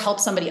either help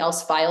somebody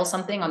else file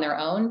something on their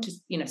own to,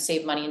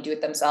 save money and do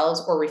it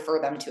themselves, or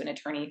refer them to an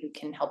attorney who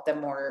can help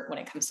them more when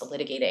it comes to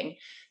litigating.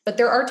 But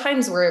there are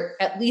times where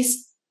at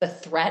least the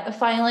threat of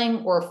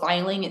filing or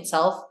filing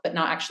itself, but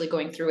not actually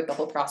going through with the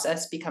whole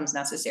process, becomes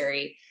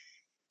necessary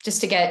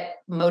just to get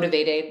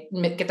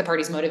the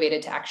parties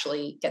motivated to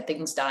actually get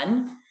things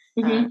done.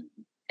 Mm-hmm.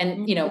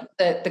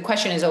 The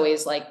question is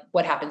always like,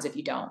 what happens if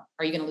you don't?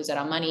 Are you going to lose out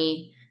on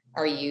money?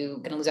 Are you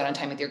going to lose out on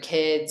time with your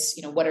kids?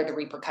 What are the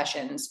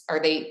repercussions?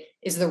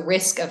 Is the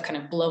risk of kind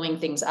of blowing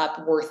things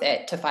up worth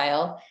it to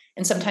file?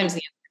 And sometimes the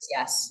answer is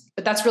yes,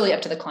 but that's really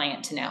up to the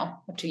client to know,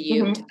 up to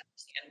you to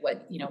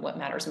understand what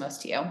matters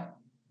most to you.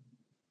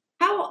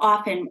 How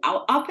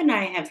often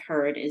I have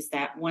heard is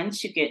that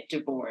once you get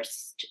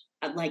divorced,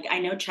 like I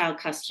know child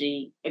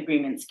custody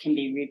agreements can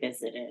be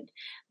revisited,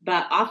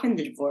 but often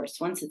the divorce,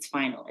 once it's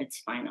final,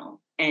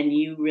 and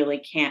you really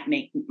can't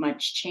make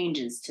much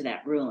changes to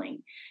that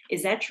ruling.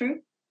 Is that true?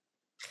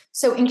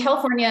 So in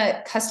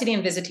California, custody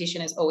and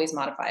visitation is always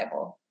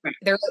modifiable. Right.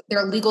 There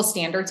are legal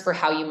standards for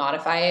how you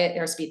modify it.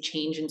 There has to be a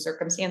change in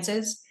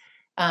circumstances.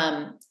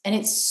 And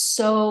it's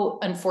so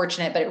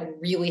unfortunate, but it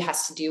really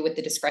has to do with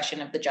the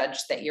discretion of the judge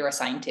that you're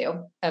assigned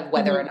to, of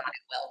whether or not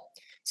it will.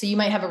 So you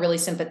might have a really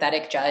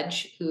sympathetic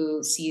judge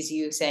who sees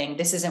you saying,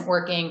 this isn't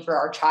working for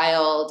our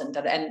child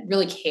and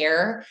really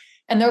care.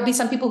 And there'll be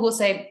some people who will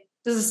say,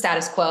 this is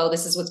status quo.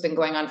 This is what's been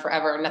going on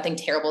forever. Nothing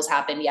terrible has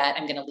happened yet.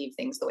 I'm going to leave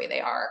things the way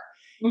they are.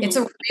 Mm-hmm.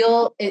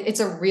 It's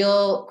a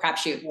real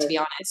crapshoot, to be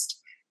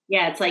honest.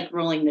 Yeah. It's like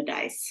rolling the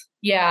dice.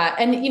 Yeah.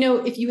 And,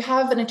 if you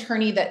have an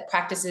attorney that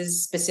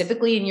practices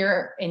specifically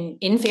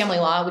in family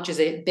law, which is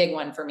a big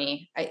one for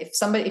me,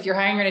 if you're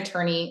hiring an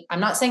attorney, I'm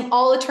not saying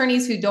all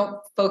attorneys who don't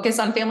focus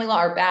on family law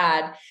are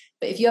bad,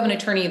 but if you have an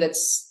attorney that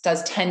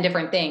does 10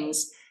 different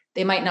things,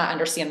 they might not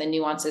understand the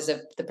nuances of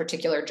the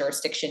particular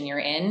jurisdiction you're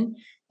in.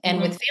 And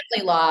with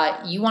family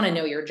law, you want to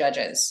know your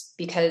judges,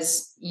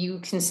 because you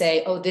can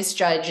say, oh, this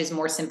judge is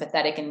more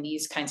sympathetic in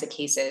these kinds of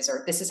cases,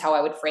 or this is how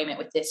I would frame it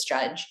with this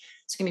judge.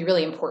 It's going to be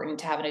really important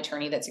to have an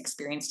attorney that's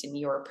experienced in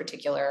your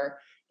particular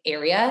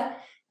area.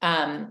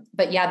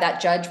 But yeah,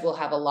 that judge will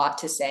have a lot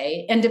to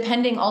say. And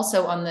depending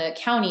also on the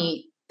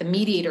county, the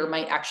mediator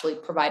might actually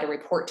provide a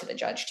report to the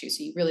judge too.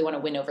 So you really want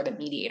to win over the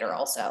mediator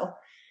also.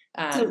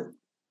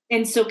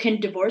 So can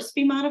divorce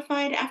be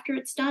modified after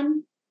it's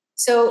done?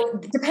 So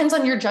it depends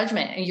on your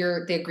judgment and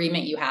the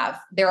agreement you have.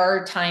 There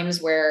are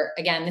times where,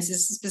 again, this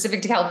is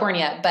specific to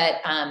California, but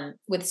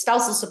with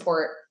spousal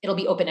support, it'll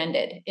be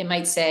open-ended. It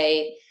might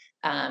say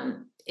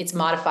it's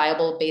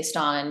modifiable based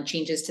on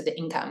changes to the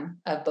income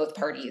of both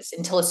parties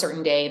until a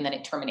certain day, and then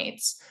it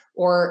terminates.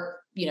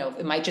 Or,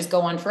 it might just go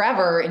on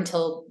forever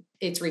until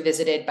it's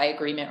revisited by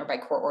agreement or by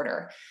court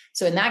order.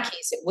 So in that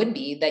case, it would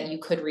be that you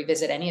could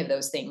revisit any of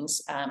those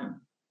things.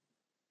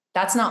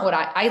 That's not what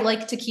I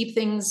like to keep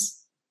things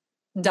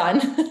done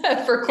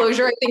for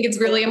closure. I think it's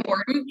really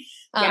important.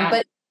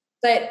 But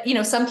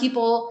some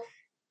people,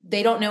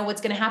 they don't know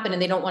what's going to happen,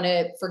 and they don't want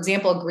to, for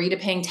example, agree to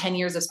paying 10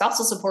 years of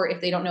spousal support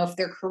if they don't know if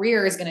their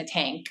career is going to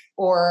tank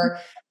or,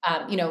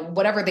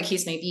 whatever the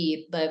case may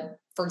be.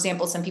 For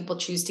example, some people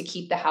choose to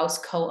keep the house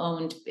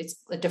co-owned.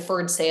 It's a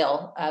deferred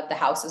sale of the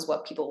house is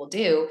what people will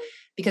do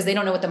because they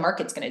don't know what the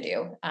market's going to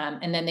do.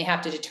 And then they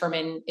have to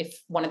determine if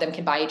one of them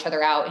can buy each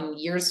other out in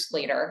years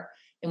later,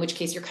 in which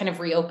case you're kind of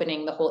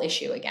reopening the whole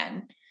issue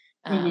again.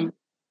 And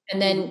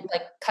then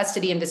like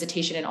custody and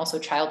visitation and also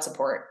child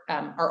support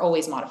are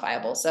always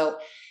modifiable. So,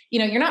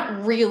 you're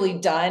not really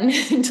done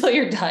until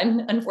you're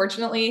done.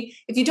 Unfortunately,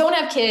 if you don't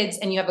have kids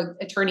and you have an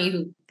attorney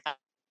who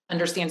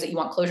understands that you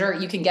want closure,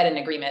 you can get an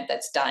agreement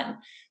that's done.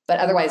 But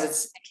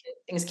otherwise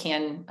things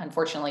can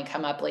unfortunately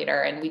come up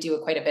later. And we do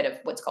quite a bit of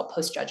what's called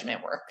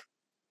post-judgment work.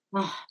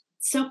 Oh,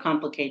 so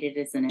complicated,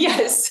 isn't it?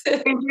 Yes.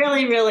 It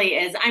really, really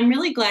is. I'm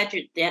really glad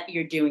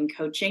you're doing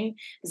coaching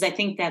because I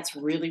think that's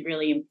really,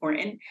 really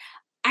important.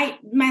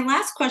 My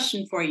last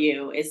question for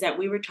you is that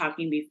we were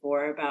talking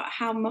before about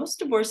how most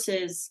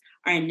divorces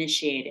are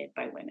initiated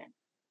by women.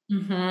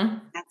 Mm-hmm.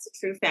 That's a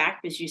true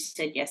fact, as you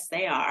said, yes,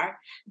 they are.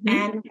 Mm-hmm.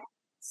 And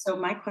so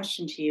my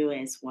question to you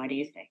is, why do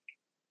you think?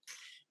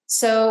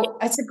 So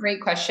that's a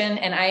great question.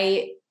 And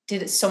I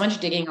did so much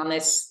digging on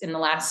this in the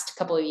last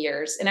couple of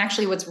years. And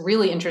actually what's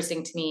really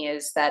interesting to me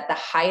is that the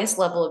highest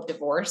level of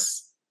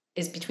divorce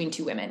is between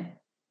two women.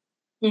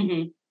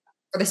 Mm-hmm.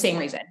 For the same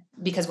reason,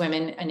 because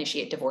women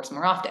initiate divorce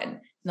more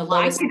often.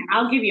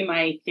 I'll give you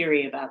my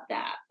theory about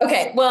that.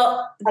 Okay.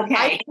 Well,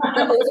 okay.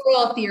 The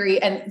overall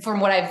theory, and from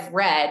what I've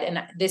read,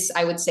 and this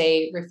I would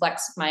say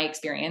reflects my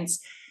experience,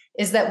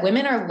 is that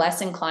women are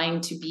less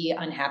inclined to be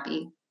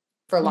unhappy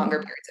for longer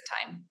periods of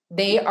time.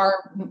 They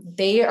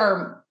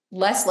are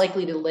less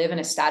likely to live in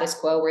a status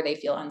quo where they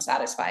feel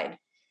unsatisfied.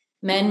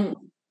 Men,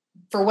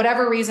 for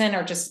whatever reason,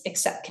 are just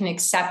can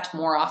accept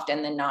more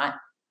often than not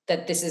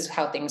that this is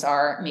how things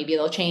are. Maybe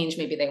they'll change,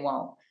 maybe they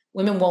won't.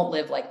 Women won't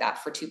live like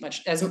that for too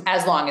much, as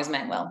long as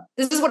men will.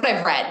 This is what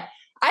I've read.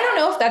 I don't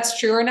know if that's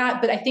true or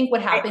not, but I think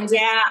what happens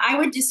I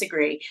would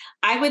disagree.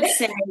 I would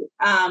say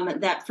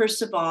that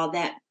first of all,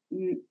 that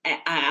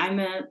I'm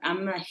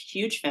a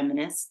huge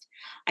feminist.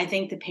 I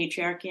think the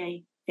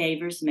patriarchy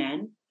favors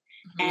men,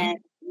 and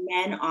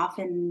men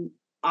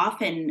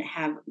often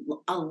have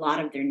a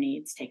lot of their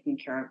needs taken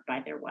care of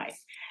by their wife.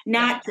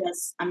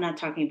 I'm not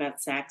talking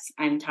about sex.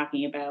 I'm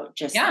talking about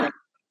just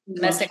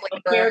domestic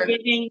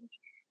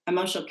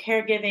emotional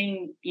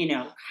caregiving,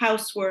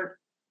 housework,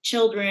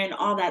 children,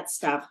 all that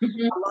stuff.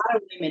 Mm-hmm. A lot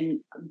of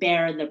women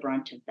bear the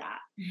brunt of that.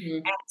 Mm-hmm.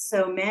 And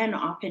so men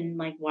often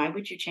why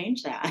would you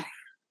change that?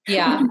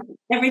 Yeah.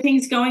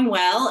 Everything's going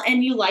well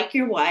and you like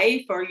your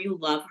wife or you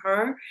love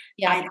her.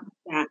 Yeah. I think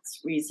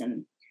that's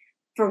reason.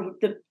 For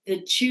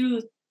the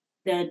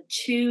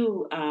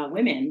two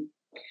women,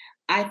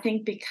 I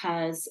think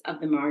because of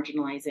the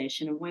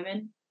marginalization of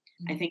women,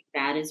 I think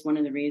that is one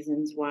of the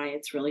reasons why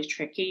it's really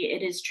tricky.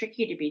 It is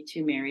tricky to be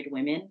two married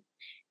women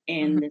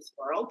in this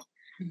world.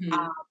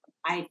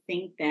 I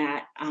think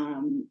that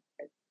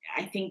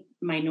I think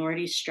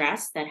minority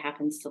stress that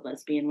happens to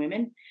lesbian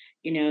women,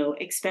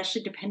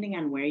 especially depending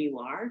on where you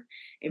are,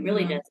 it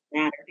really doesn't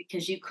matter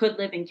because you could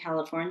live in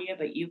California,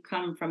 but you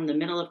come from the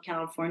middle of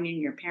California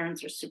and your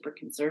parents are super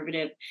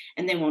conservative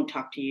and they won't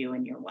talk to you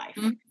and your wife.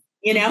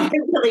 It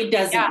really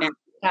doesn't matter.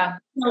 Yeah.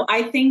 So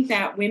I think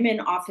that women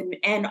often,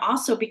 and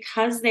also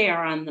because they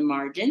are on the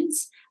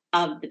margins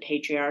of the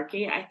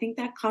patriarchy, I think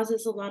that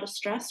causes a lot of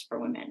stress for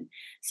women.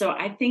 So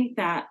I think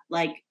that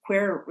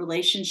queer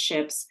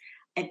relationships,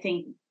 I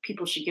think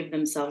people should give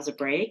themselves a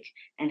break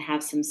and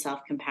have some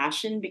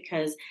self-compassion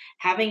because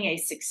having a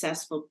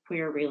successful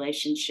queer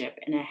relationship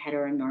in a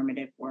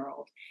heteronormative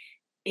world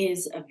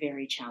is a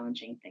very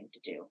challenging thing to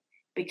do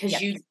because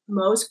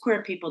most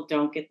queer people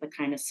don't get the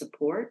kind of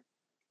support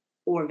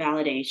or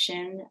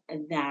validation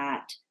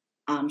that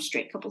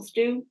straight couples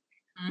do.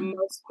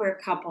 Most queer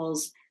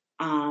couples,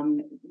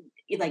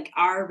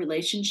 our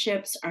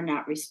relationships are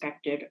not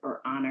respected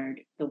or honored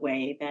the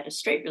way that a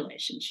straight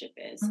relationship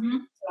is.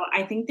 So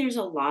I think there's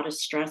a lot of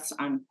stress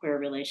on queer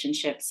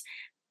relationships,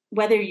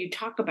 whether you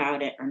talk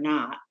about it or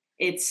not,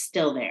 it's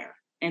still there.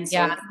 And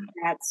so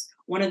that's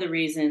one of the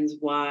reasons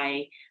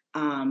why,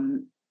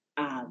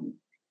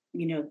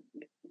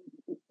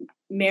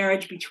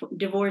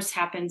 divorce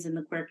happens in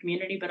the queer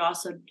community, but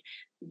also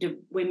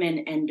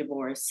women and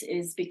divorce,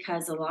 is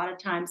because a lot of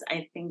times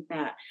I think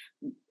that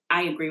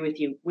I agree with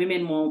you.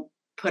 Women won't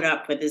put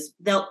up with this.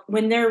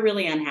 When they're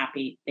really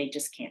unhappy, they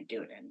just can't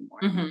do it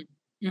anymore.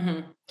 Mm-hmm.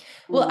 Mm-hmm.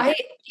 Well,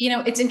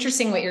 it's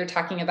interesting what you're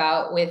talking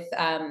about with,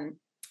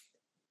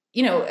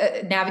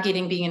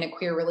 navigating being in a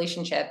queer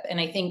relationship. And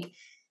I think,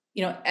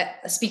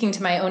 speaking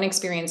to my own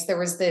experience, there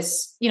was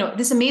this,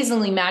 this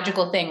amazingly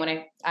magical thing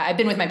when I've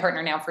been with my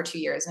partner now for 2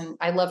 years, and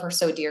I love her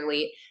so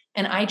dearly.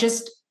 And I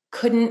just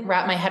couldn't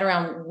wrap my head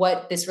around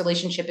what this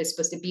relationship is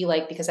supposed to be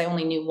like, because I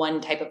only knew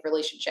one type of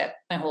relationship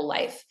my whole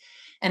life.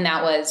 And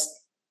that was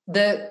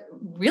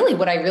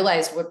what I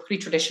realized were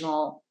pretty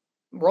traditional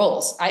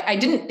roles. I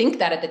didn't think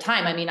that at the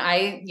time. I mean,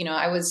 I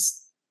was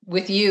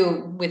with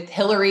you, with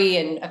Hillary,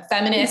 and a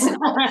feminist, and,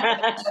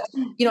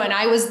 and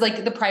I was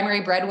like the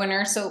primary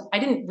breadwinner. So I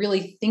didn't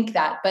really think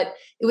that, but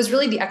it was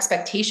really the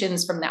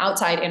expectations from the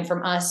outside and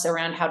from us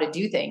around how to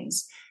do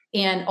things.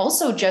 And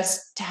also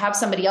just to have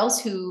somebody else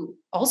who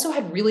also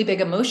had really big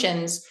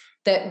emotions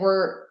that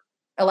were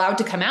allowed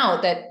to come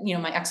out, that,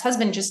 my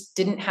ex-husband just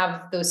didn't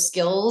have those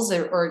skills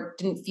or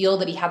didn't feel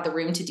that he had the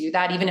room to do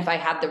that, even if I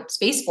had the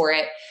space for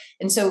it.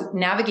 And so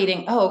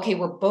navigating,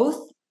 we're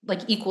both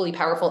like equally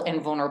powerful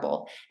and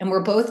vulnerable. And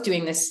we're both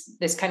doing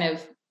this kind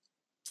of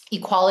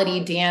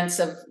equality dance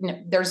of,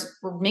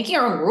 we're making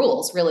our own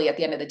rules really at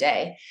the end of the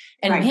day.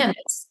 And right. Man,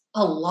 that's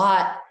a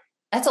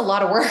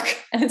lot of work,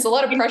 and it's a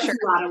lot of pressure.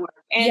 It's a lot of work.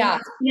 And,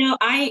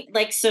 I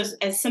so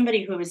as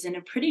somebody who was in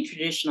a pretty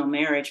traditional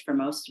marriage for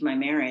most of my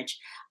marriage,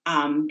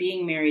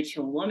 being married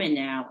to a woman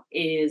now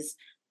is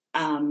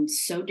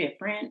so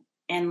different.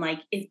 And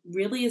it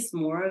really is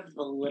more of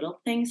the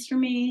little things for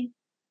me.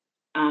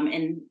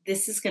 And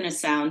this is going to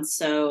sound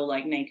so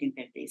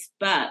 1950s,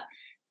 but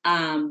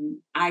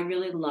I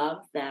really love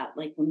that.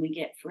 When we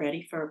get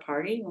ready for a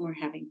party, when we're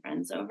having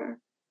friends over,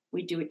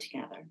 we do it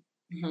together.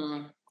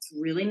 Mm-hmm. It's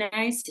really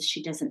nice that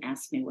she doesn't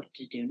ask me what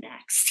to do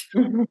next.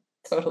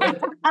 Totally.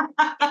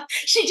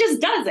 She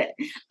just does it.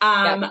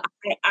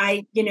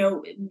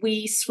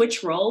 We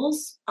switch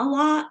roles a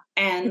lot.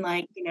 And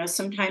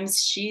sometimes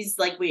she's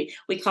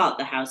we call it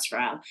the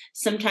Hausfrau.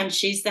 Sometimes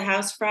she's the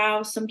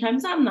Hausfrau.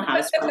 Sometimes I'm the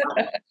Hausfrau.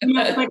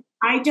 But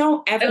I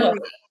don't ever,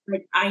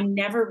 I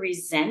never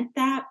resent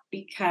that,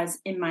 because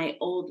in my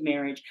old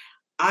marriage,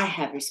 I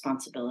had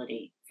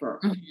responsibility for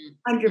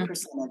 100%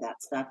 of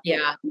that stuff.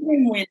 Yeah.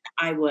 Even when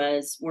I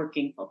was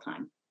working full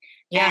time.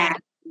 Yeah.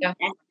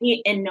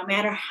 And no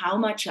matter how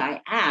much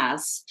I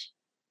asked,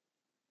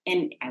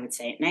 and I would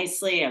say it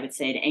nicely, I would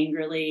say it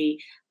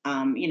angrily,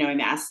 I'm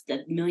asked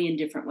a million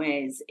different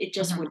ways, it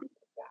just wouldn't do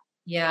that.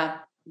 Yeah.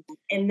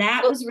 And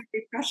that was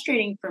really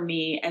frustrating for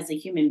me as a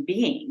human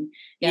being,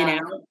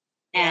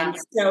 And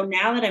so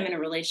now that I'm in a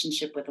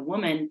relationship with a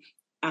woman,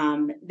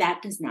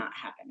 that does not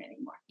happen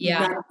anymore. Yeah.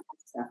 None of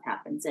that stuff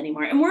happens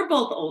anymore. And we're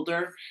both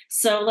older.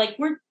 So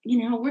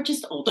we're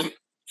just older.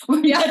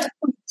 We're just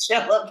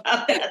chill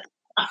about that.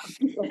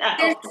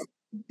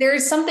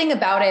 There's something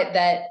about it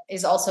that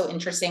is also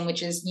interesting,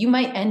 which is you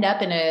might end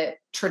up in a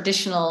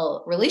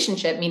traditional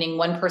relationship, meaning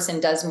one person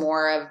does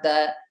more of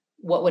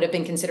what would have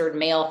been considered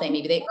male thing.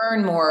 Maybe they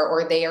earn more,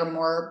 or they are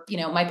more,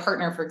 my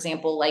partner, for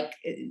example,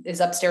 is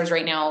upstairs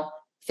right now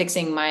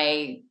fixing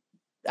my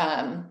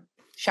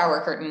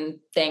shower curtain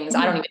things.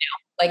 I don't even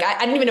know. I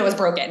didn't even know it was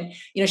broken.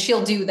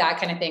 She'll do that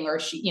kind of thing, or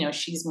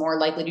she's more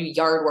likely to do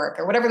yard work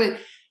or whatever.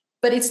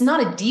 But it's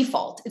not a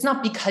default. It's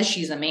not because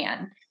she's a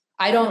man.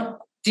 I don't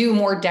do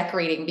more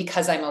decorating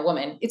because I'm a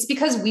woman. It's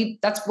because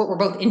that's what we're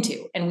both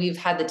into. And we've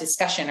had the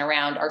discussion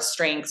around our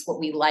strengths, what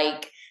we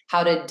like,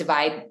 how to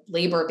divide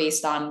labor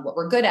based on what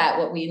we're good at,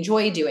 what we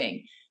enjoy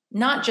doing,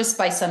 not just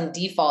by some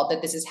default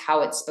that this is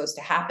how it's supposed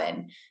to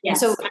happen.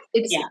 Yes. And so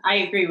I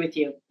agree with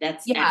you.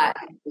 That's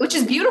which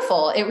is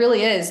beautiful. It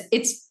really is.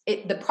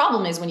 The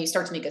problem is when you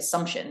start to make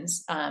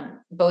assumptions,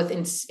 both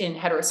in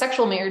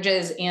heterosexual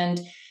marriages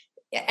and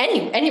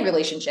any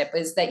relationship,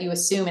 is that you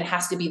assume it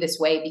has to be this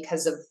way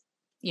because of,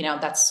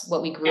 that's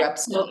what we grew up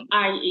seeing. So,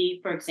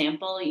 i.e., for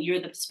example, you're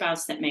the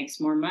spouse that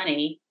makes more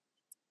money,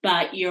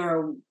 but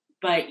your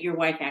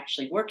wife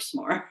actually works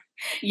more.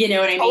 You know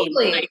what I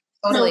mean?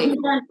 Totally.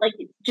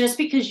 Just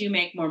because you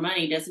make more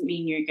money doesn't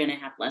mean you're going to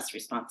have less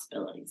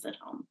responsibilities at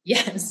home.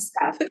 Yes.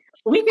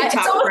 We could talk.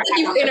 It's almost like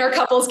you were in our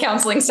couples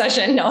counseling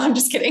session. No, I'm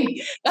just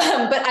kidding.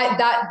 But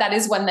that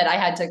is one that I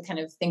had to kind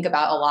of think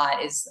about a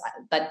lot, is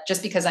that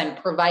just because I'm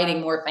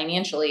providing more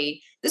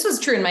financially, this was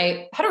true in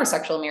my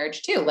heterosexual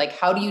marriage too.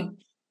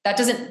 That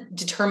doesn't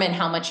determine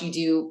how much you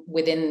do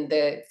within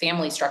the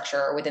family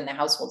structure or within the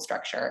household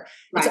structure.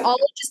 Right. It's all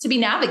just to be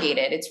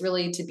navigated. It's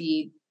really to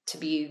be.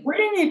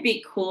 Wouldn't it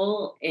be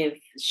cool if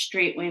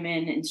straight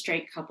women and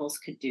straight couples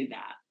could do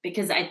that?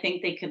 Because I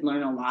think they could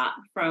learn a lot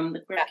from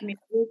the queer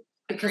community.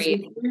 Because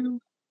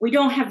we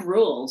don't have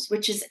rules,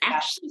 which is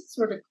actually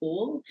sort of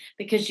cool,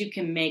 because you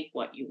can make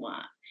what you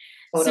want.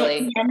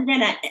 Totally. So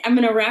I'm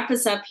gonna wrap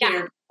us up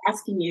here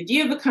asking you, do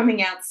you have a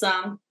coming out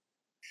song?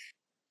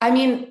 I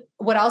mean,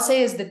 what I'll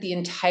say is that the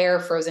entire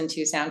Frozen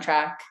 2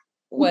 soundtrack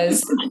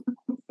was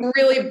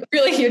really,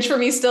 really huge for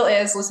me, still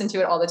is. Listen to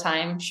it all the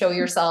time. Show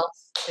Yourself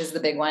is the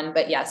big one.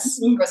 But yes,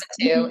 Frozen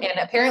 2. And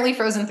apparently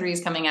Frozen 3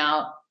 is coming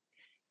out.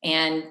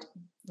 And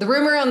the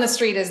rumor on the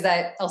street is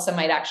that Elsa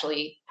might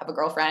actually have a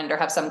girlfriend or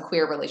have some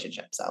queer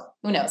relationship. So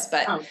who knows?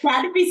 But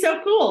that'd be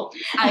so cool.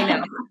 I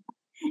know.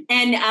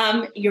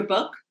 And your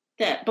book,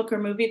 the book or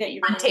movie that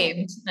you wrote?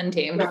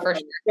 Untamed, for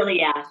sure. Really,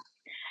 yeah.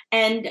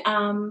 And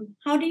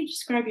how do you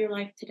describe your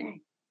life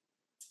today?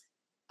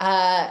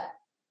 A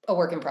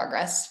work in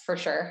progress, for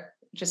sure.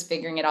 Just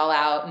figuring it all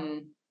out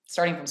and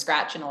starting from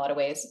scratch in a lot of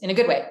ways, in a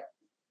good way.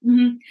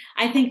 Mm-hmm.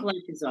 I think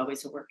life is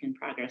always a work in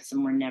progress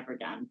and we're never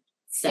done.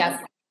 So.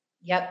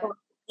 Yep.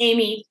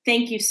 Amy,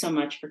 thank you so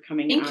much for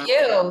coming on. Thank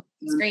you.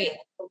 It's great.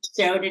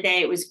 Show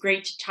today. It was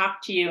great to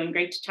talk to you and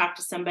great to talk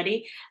to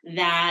somebody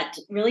that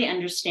really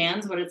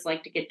understands what it's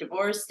like to get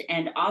divorced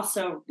and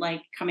also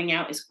like coming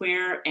out as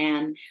queer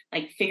and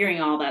like figuring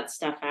all that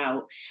stuff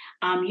out.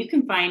 You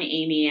can find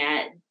Amy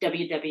at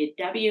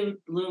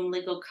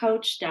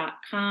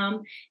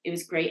www.bloomlegalcoach.com. It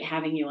was great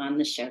having you on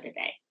the show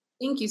today.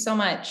 Thank you so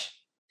much.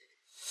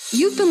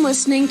 You've been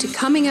listening to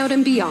Coming Out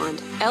and Beyond,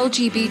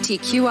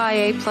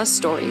 LGBTQIA plus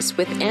stories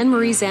with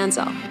Anne-Marie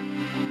Zanzel.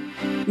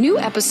 New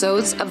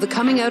episodes of the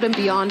Coming Out and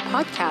Beyond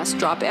podcast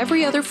drop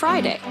every other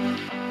Friday.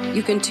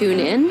 You can tune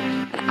in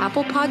at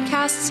Apple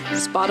Podcasts,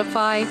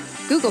 Spotify,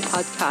 Google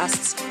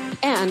Podcasts,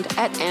 and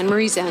at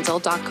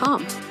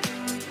annemariezanzel.com.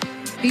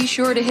 Be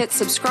sure to hit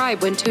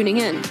subscribe when tuning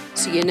in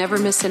so you never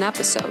miss an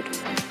episode.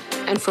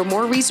 And for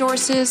more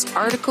resources,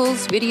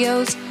 articles,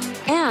 videos,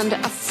 and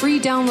a free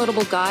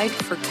downloadable guide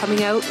for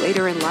coming out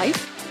later in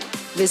life,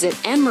 visit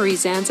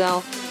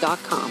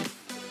annemariezanzel.com.